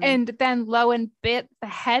and then Lowen bit the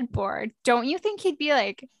headboard, don't you think he'd be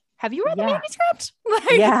like, have you read the manuscript?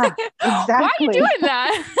 Like, exactly. Why are you doing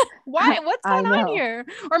that? What's going on here?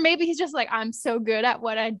 Or maybe he's just like, I'm so good at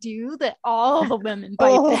what I do that all the women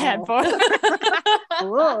bite the headboard.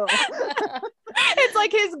 It's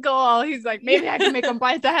like his goal. He's like, maybe I can make them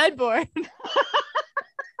bite the headboard.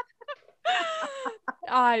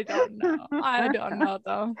 I don't know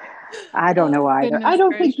though. I don't know either. I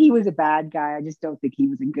don't think he was a bad guy. I just don't think he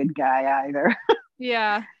was a good guy either.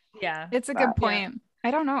 Yeah. It's a good point. Yeah. I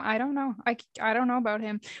don't know. I don't know about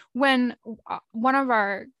him. When one of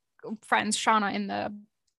our friends, Shauna, in the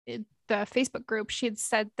Facebook group, she had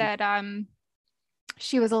said that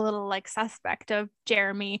she was a little like suspect of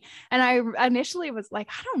Jeremy, and I initially was like,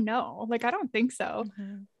 I don't know, like I don't think so.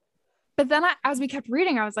 But then as we kept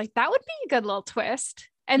reading, I was like, that would be a good little twist.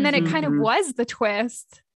 And then it kind of was the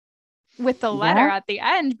twist with the letter at the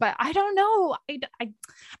end, but I don't know. I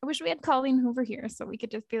wish we had Colleen Hoover here so we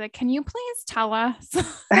could just be like, can you please tell us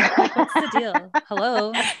what's the deal?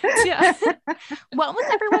 Hello. What was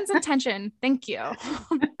everyone's intention? Thank you.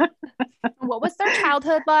 What was their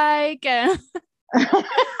childhood like? And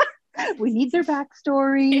We need their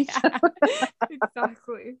backstories. yeah,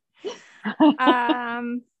 exactly.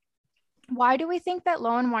 Why do we think that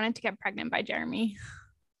Loan wanted to get pregnant by Jeremy?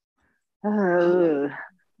 Uh,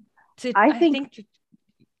 I think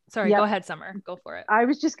sorry, Yep. go ahead, Summer. Go for it. I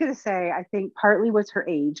was just going to say, I think partly was her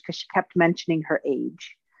age because she kept mentioning her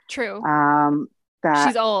age. True. That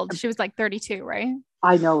She's old. She was like 32, right?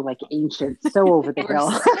 I know, like ancient, so over the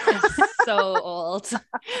hill. So old.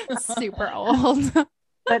 Super old.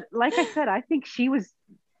 But like I said, I think she was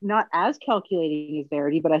not as calculating as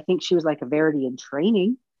Verity, but I think she was like a Verity in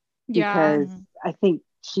training Yeah. because I think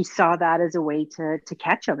she saw that as a way to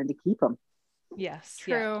catch him and to keep him. Yes.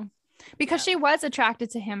 True. Because she was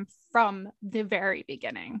attracted to him from the very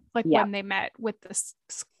beginning. Like Yeah. when they met with this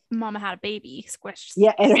Mama had a baby squish.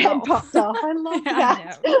 Yeah, and her head skull. popped off. I love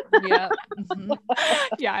Yeah. that. Yeah. Mhm.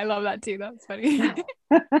 Yeah, I love that too. That's funny.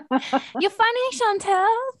 You're funny,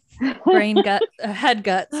 Chantel. Brain gut, head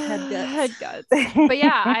guts. Head guts. But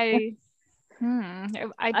yeah,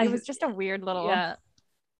 it was just a weird little. Yeah.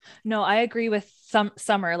 No, I agree with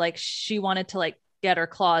Summer. Like she wanted to like get her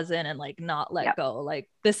claws in and like not let Yep. go. Like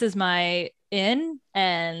this is my in,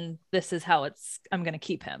 and this is how I'm gonna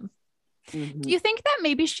keep him. Mhm. Do you think that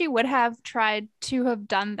maybe she would have tried to have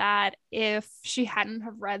done that if she hadn't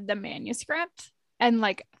have read the manuscript and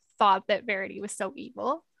like thought that Verity was so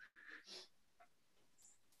evil?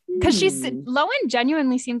 Because Lowen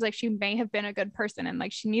genuinely seems like she may have been a good person and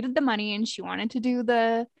like she needed the money and she wanted to do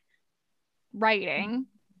the writing,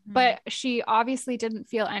 but she obviously didn't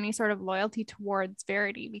feel any sort of loyalty towards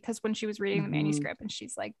Verity because when she was reading the manuscript and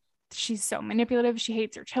she's like, she's so manipulative, she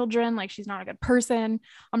hates her children, like she's not a good person,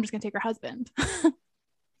 I'm just gonna take her husband.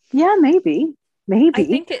 Yeah, maybe. I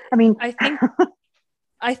think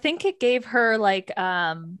I think it gave her like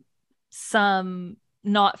some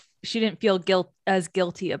not, she didn't feel as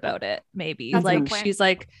guilty about it, maybe. That's a good like point. she's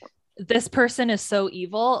like, this person is so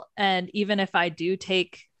evil, and even if I do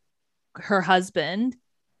take her husband,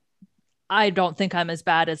 I don't think I'm as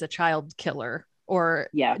bad as a child killer or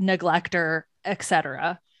neglector,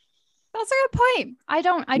 etc. That's a good point. I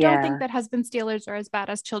don't think that husband stealers are as bad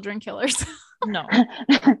as children killers. No.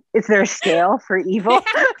 Is there a scale for evil?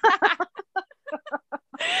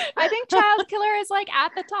 I think child killer is like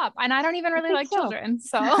at the top, and I don't even really like children,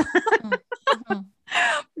 so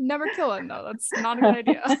never kill them though. That's not a good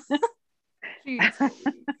idea. Jeez.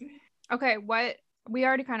 Okay, what we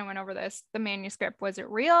already kind of went over this. The manuscript, was it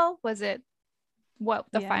real? Was it what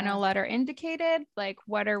the final letter indicated? Like,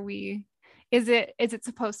 what are we? Is it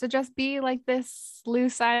supposed to just be like this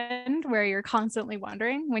loose end where you're constantly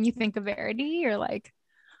wondering when you think of Verity? You're like,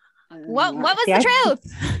 what was the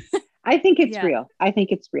truth? I think it's real. I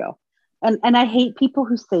think it's real. And I hate people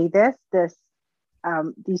who say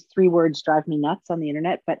these three words drive me nuts on the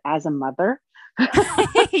internet, but as a mother.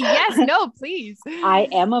 Yes, no, please. I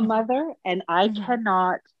am a mother and I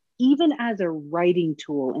cannot, even as a writing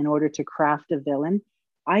tool in order to craft a villain,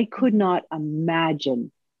 I could not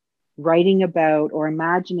imagine writing about or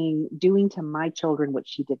imagining doing to my children what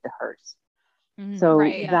she did to hers. So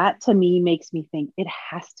that to me makes me think it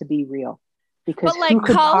has to be real, because like, who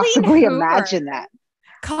could Colleen possibly Hoover, imagine that?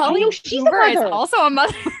 Colleen Hoover is also a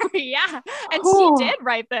mother. Yeah, and she did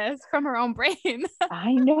write this from her own brain.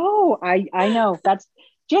 I know. I know. That's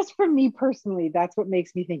just for me personally. That's what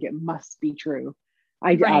makes me think it must be true.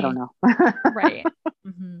 I don't know. Right.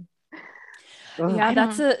 Yeah,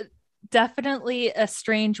 that's definitely a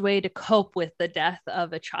strange way to cope with the death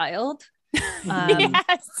of a child.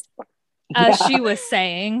 Yes. As she was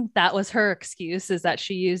saying, that was her excuse, is that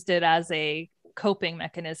she used it as a coping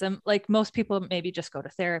mechanism. Like most people maybe just go to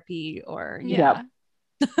therapy or they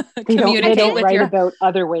don't write about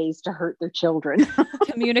other ways to hurt their children.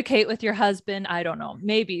 Communicate with your husband. I don't know.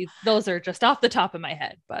 Maybe those are just off the top of my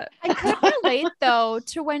head, but I could relate though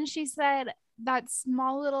to when she said that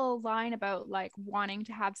small little line about like wanting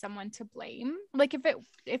to have someone to blame. Like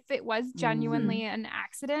if it was genuinely an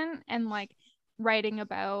accident, and like writing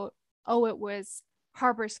about, oh, it was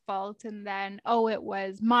Harper's fault, and then, oh, it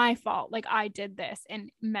was my fault, like I did this, and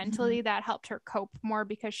mentally that helped her cope more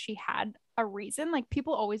because she had a reason. Like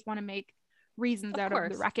people always want to make reasons out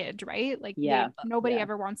of the wreckage, right? Like nobody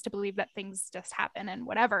ever wants to believe that things just happen and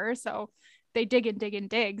whatever, so they dig and dig and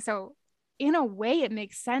dig. So in a way it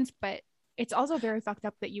makes sense, but it's also very fucked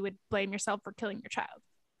up that you would blame yourself for killing your child.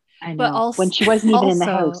 I know. But also, when she wasn't even in the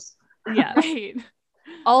house. Yeah. Right.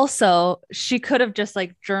 Also, she could have just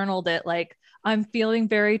like journaled it, like, I'm feeling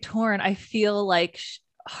very torn. I feel like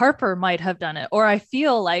Harper might have done it, or I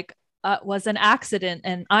feel like was an accident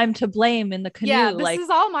and I'm to blame in the canoe. Yeah, this is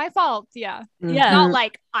all my fault. Yeah. Yeah. Not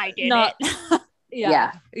like I did it.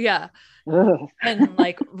 Yeah. And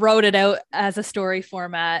like wrote it out as a story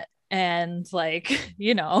format and like,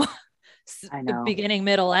 I know. beginning,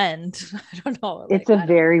 middle, end. I don't know. It's a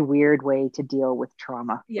very weird way to deal with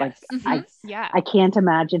trauma. Yes. Like I can't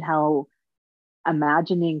imagine how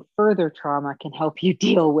imagining further trauma can help you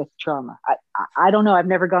deal with trauma. I don't know. I've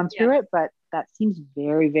never gone through it, but that seems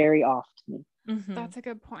very, very off to me. That's a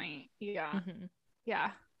good point. Yeah.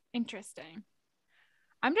 Yeah. Interesting.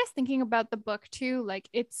 I'm just thinking about the book too. Like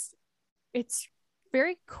it's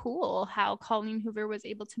very cool how Colleen Hoover was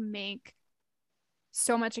able to make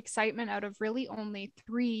so much excitement out of really only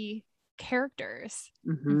 3 characters.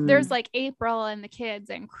 There's like April and the kids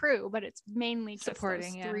and crew, but it's mainly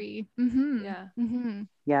supporting those 3.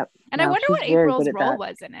 Yep. And I wonder what April's role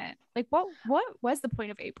was in it. Like what was the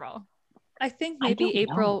point of April? I think maybe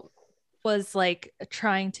April was like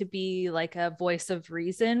trying to be like a voice of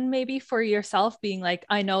reason, maybe for yourself, being like,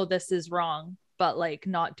 I know this is wrong, but like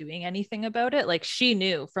not doing anything about it. Like she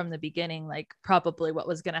knew from the beginning, like probably what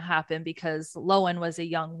was going to happen because Lowen was a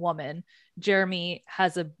young woman. Jeremy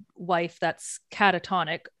has a wife that's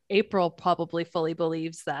catatonic. April probably fully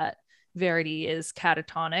believes that Verity is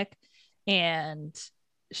catatonic. And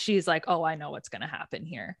she's like, oh, I know what's going to happen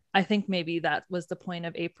here. I think maybe that was the point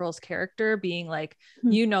of April's character being like,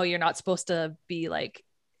 you're not supposed to be like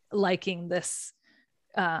liking this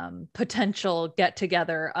potential get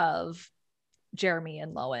together of Jeremy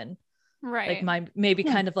and Lowen, right? Like maybe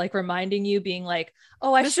kind of like reminding you, being like,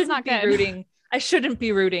 oh, I shouldn't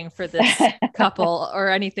be rooting for this couple or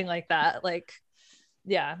anything like that. Like,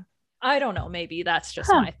 yeah, I don't know. Maybe that's just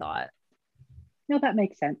my thought. No, that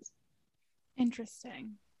makes sense.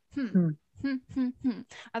 Interesting. Are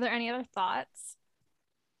there any other thoughts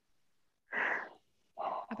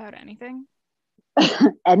about anything?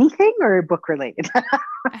 Anything or book related?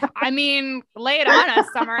 I mean, lay it on us,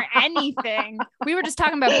 Summer. Anything. We were just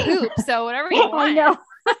talking about poop, so whatever you want. I know.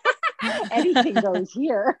 Anything goes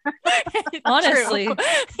here. Honestly.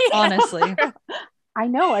 I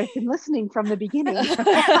know. I've been listening from the beginning.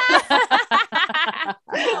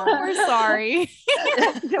 We're sorry.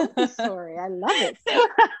 Don't be sorry. I love it.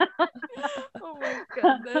 Oh my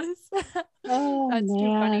goodness. Oh, that's man.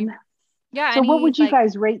 Too funny. Yeah. So what would you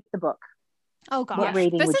guys rate the book? Oh gosh.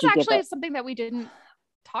 This is actually something that we didn't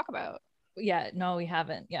talk about. Yeah, no, we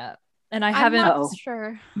haven't yet. And I haven't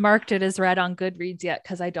marked it as read on Goodreads yet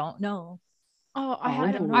because I don't know. Oh,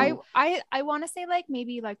 I don't know. I want to say like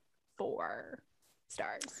maybe like 4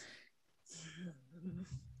 stars.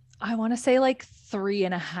 I want to say like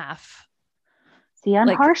 3.5. See, I'm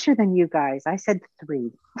harsher than you guys. I said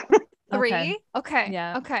 3. 3? Okay.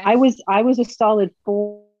 Yeah. Okay. I was a solid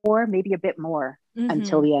 4, maybe a bit more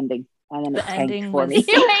until the ending. And then the ending for me.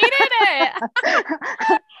 You hated it.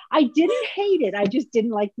 I didn't hate it. I just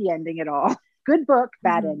didn't like the ending at all. Good book,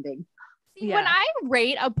 bad ending. See, when I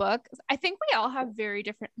rate a book, I think we all have very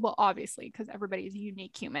different, well, obviously, because everybody's a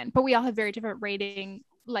unique human, but we all have very different rating.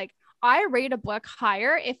 Like I rate a book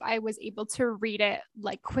higher if I was able to read it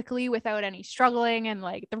like quickly without any struggling and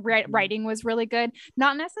like the writing was really good,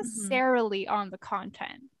 not necessarily on the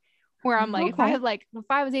content. Where I'm like, if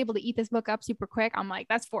I was able to eat this book up super quick, I'm like,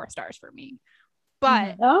 that's 4 stars for me.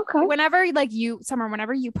 But whenever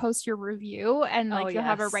whenever you post your review and like you'll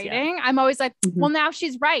have a rating, I'm always like, well, now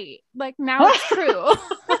she's right. Like now it's true.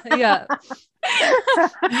 Yeah.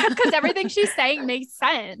 Because everything she's saying makes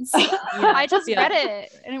sense. I just read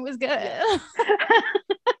it and it was good.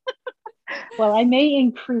 Well, I may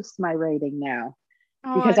increase my rating now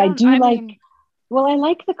because I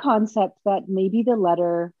like the concept that maybe the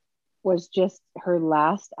letter was just her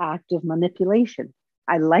last act of manipulation.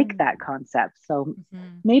 I like that concept. So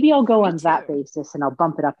maybe I'll go on that basis and I'll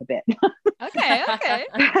bump it up a bit. Okay.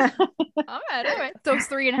 All right. So it's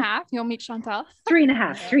 3.5. You'll meet Chantal.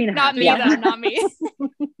 3.5. Not me though, not me.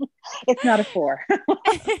 It's not a 4.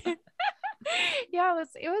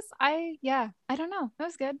 Yeah, I don't know. It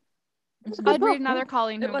was good. I'd read another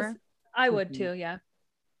Colleen Hoover. I would too, yeah.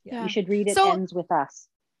 You should read It Ends With Us.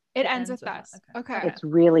 It ends with us. Okay. It's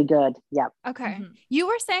really good. Yep. Okay. You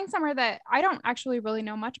were saying, Summer, that I don't actually really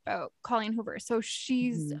know much about Colleen Hoover. So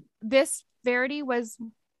this Verity was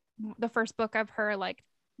the first book of her like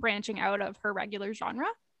branching out of her regular genre.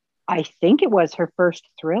 I think it was her first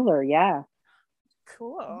thriller. Yeah.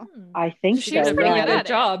 Cool. I think she did a pretty good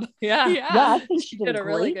job. Yeah. I think she did a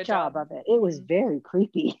really good job of it. It was very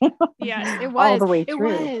creepy. Yes, it was. All the way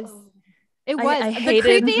through. It was. I the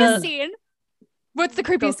creepiest scene. What's the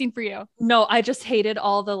creepiest scene for you? No, I just hated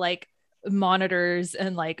all the like monitors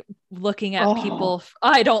and like looking at Oh. people.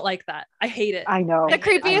 I don't like that. I hate it. I know. The I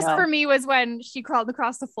creepiest know. for me was when she crawled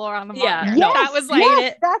across the floor on the Yeah, monitor. no. That was like, Hate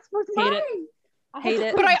it. That was Hate mine. it. I had Hate to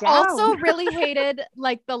it. put but I down. also really hated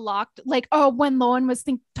like the locked, like, when Loan was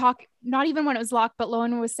not even when it was locked, but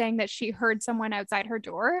Loan was saying that she heard someone outside her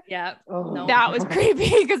door. Yeah. Oh. No. That was creepy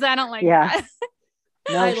because I don't like Yeah. that.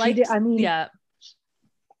 No, I she liked, did. I mean, yeah.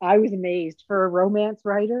 I was amazed for a romance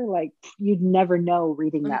writer. Like, you'd never know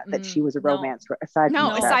reading that she was a No. romance aside No,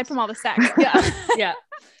 from the aside sex. from all the sex. Yeah. Yeah.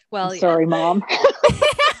 Well, I'm sorry, Mom.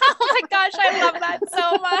 Oh my gosh, I love that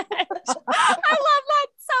so much. I love that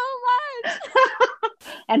so much.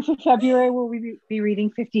 And for February, we'll be reading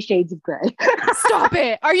 50 Shades of Grey. Stop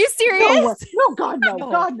it. Are you serious? No, God, no.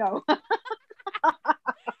 No. God, no. I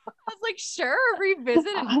was like, sure, revisit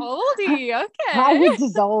an oldie. I Okay. would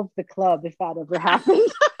dissolve the club if that ever happened.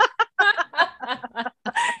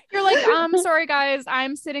 You're like, sorry guys,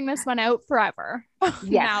 I'm sitting this one out forever. Yes.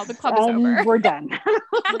 Now the club is and over. We're done.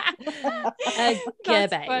 That's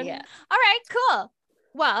Goodbye. fun. Yeah. All right, cool.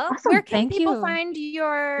 Well, Awesome. where can Thank people you. find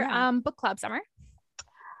your Yeah. book club, Summer?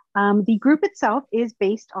 The group itself is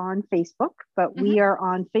based on Facebook, but we are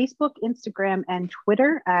on Facebook, Instagram, and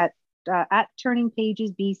Twitter at Turning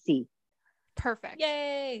Pages BC. Perfect.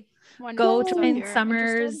 Yay. Wonderful. Go So if join you're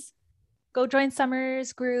Summer's. interested- Go join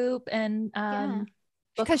Summer's group and book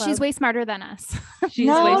because she's club. way smarter than us. She's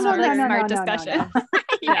No, way no, smarter. like no, smart no, no, no, discussion. no.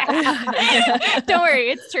 Yeah. Don't worry,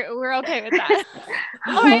 it's true. We're okay with that.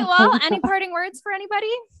 All right. Well, any parting words for anybody?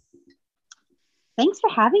 Thanks for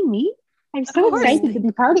having me. I'm Of so course. excited to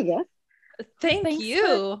be part of this. Thank Thanks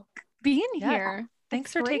you. Being Yeah. here.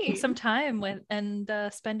 Thanks That's for taking great. some time with and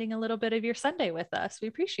spending a little bit of your Sunday with us. We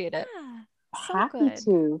appreciate it. Yeah, so Happy good.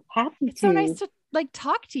 to. Happy It's to. so nice to like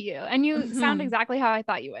talk to you, and you sound Mhm. exactly how I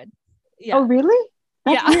thought you would. Yeah. Oh, really?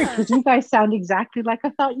 That's Yeah. weird because you guys sound exactly like I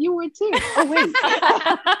thought you would too. Oh, wait.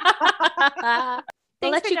 We'll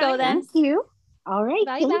Thanks let for you go joining then. us. Thank you. All right.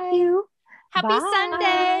 Bye, Thank bye. you. Happy Bye.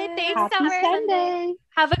 Sunday. Thanks, Happy Summer. Sunday.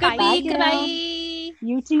 Have a good Bye. week. Bye. Bye.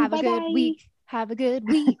 You too. Have a good Bye-bye. week. Have a good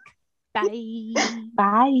week. Bye.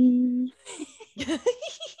 Bye.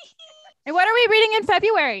 And what are we reading in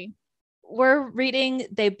February? We're reading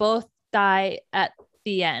They Both Die at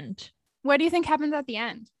the End. What do you think happens at the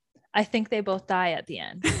end? I think they both die at the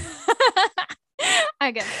end.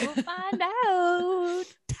 I guess we'll find out.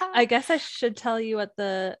 I guess I should tell you what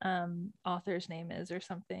the author's name is or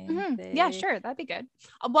something. Mhm. Yeah, sure. That'd be good.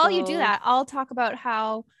 While you do So- that, I'll talk about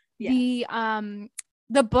how Yeah.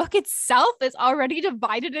 the book itself is already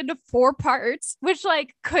divided into 4 parts, which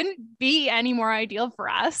like couldn't be any more ideal for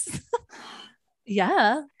us.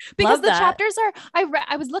 Yeah. Because Love the that. chapters are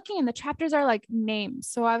I was looking and the chapters are like names.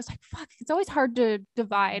 So I was like, fuck, it's always hard to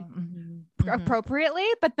divide Mhm. appropriately.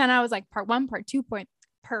 But then I was like, part 1, part 2,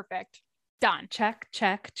 perfect. Done. Check,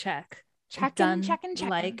 check, check. Check Done in, check in, check in.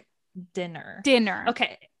 like dinner. Dinner.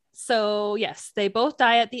 Okay. So yes, They Both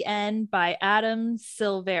Die at the End by Adam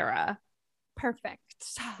Silvera. Perfect.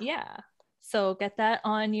 Yeah. So get that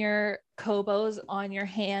on your Kobos, on your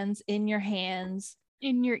hands, in your hands,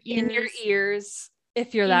 In your ears. in your ears.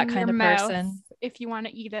 If you're that in kind your of mouth. person. If you want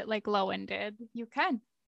to eat it like Lowen did, you can.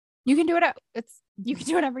 You can do it. You can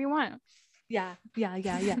do whatever you want. Yeah. Yeah.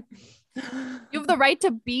 Yeah. Yeah. You have the right to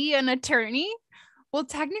be an attorney. Well,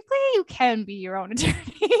 technically, you can be your own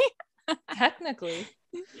attorney. Technically.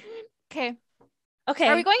 Okay. Okay.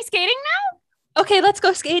 Are we going skating Okay, let's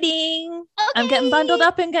go skating. now? I'm getting bundled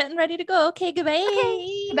up and getting ready to go. Okay, goodbye.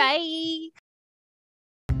 Okay. Bye.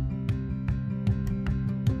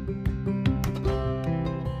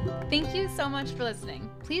 Thank you so much for listening.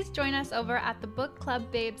 Please join us over at the Book Club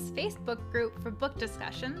Babes Facebook group for book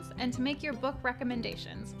discussions and to make your book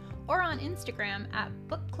recommendations, or on Instagram at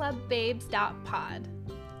bookclubbabes.pod.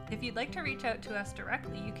 If you'd like to reach out to us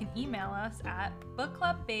directly, you can email us at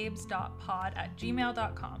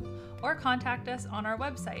bookclubbabes.pod@gmail.com or contact us on our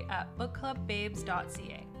website at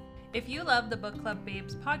bookclubbabes.ca. If you love the Book Club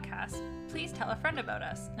Babes podcast, please tell a friend about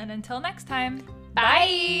us. And until next time,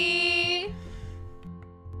 Bye.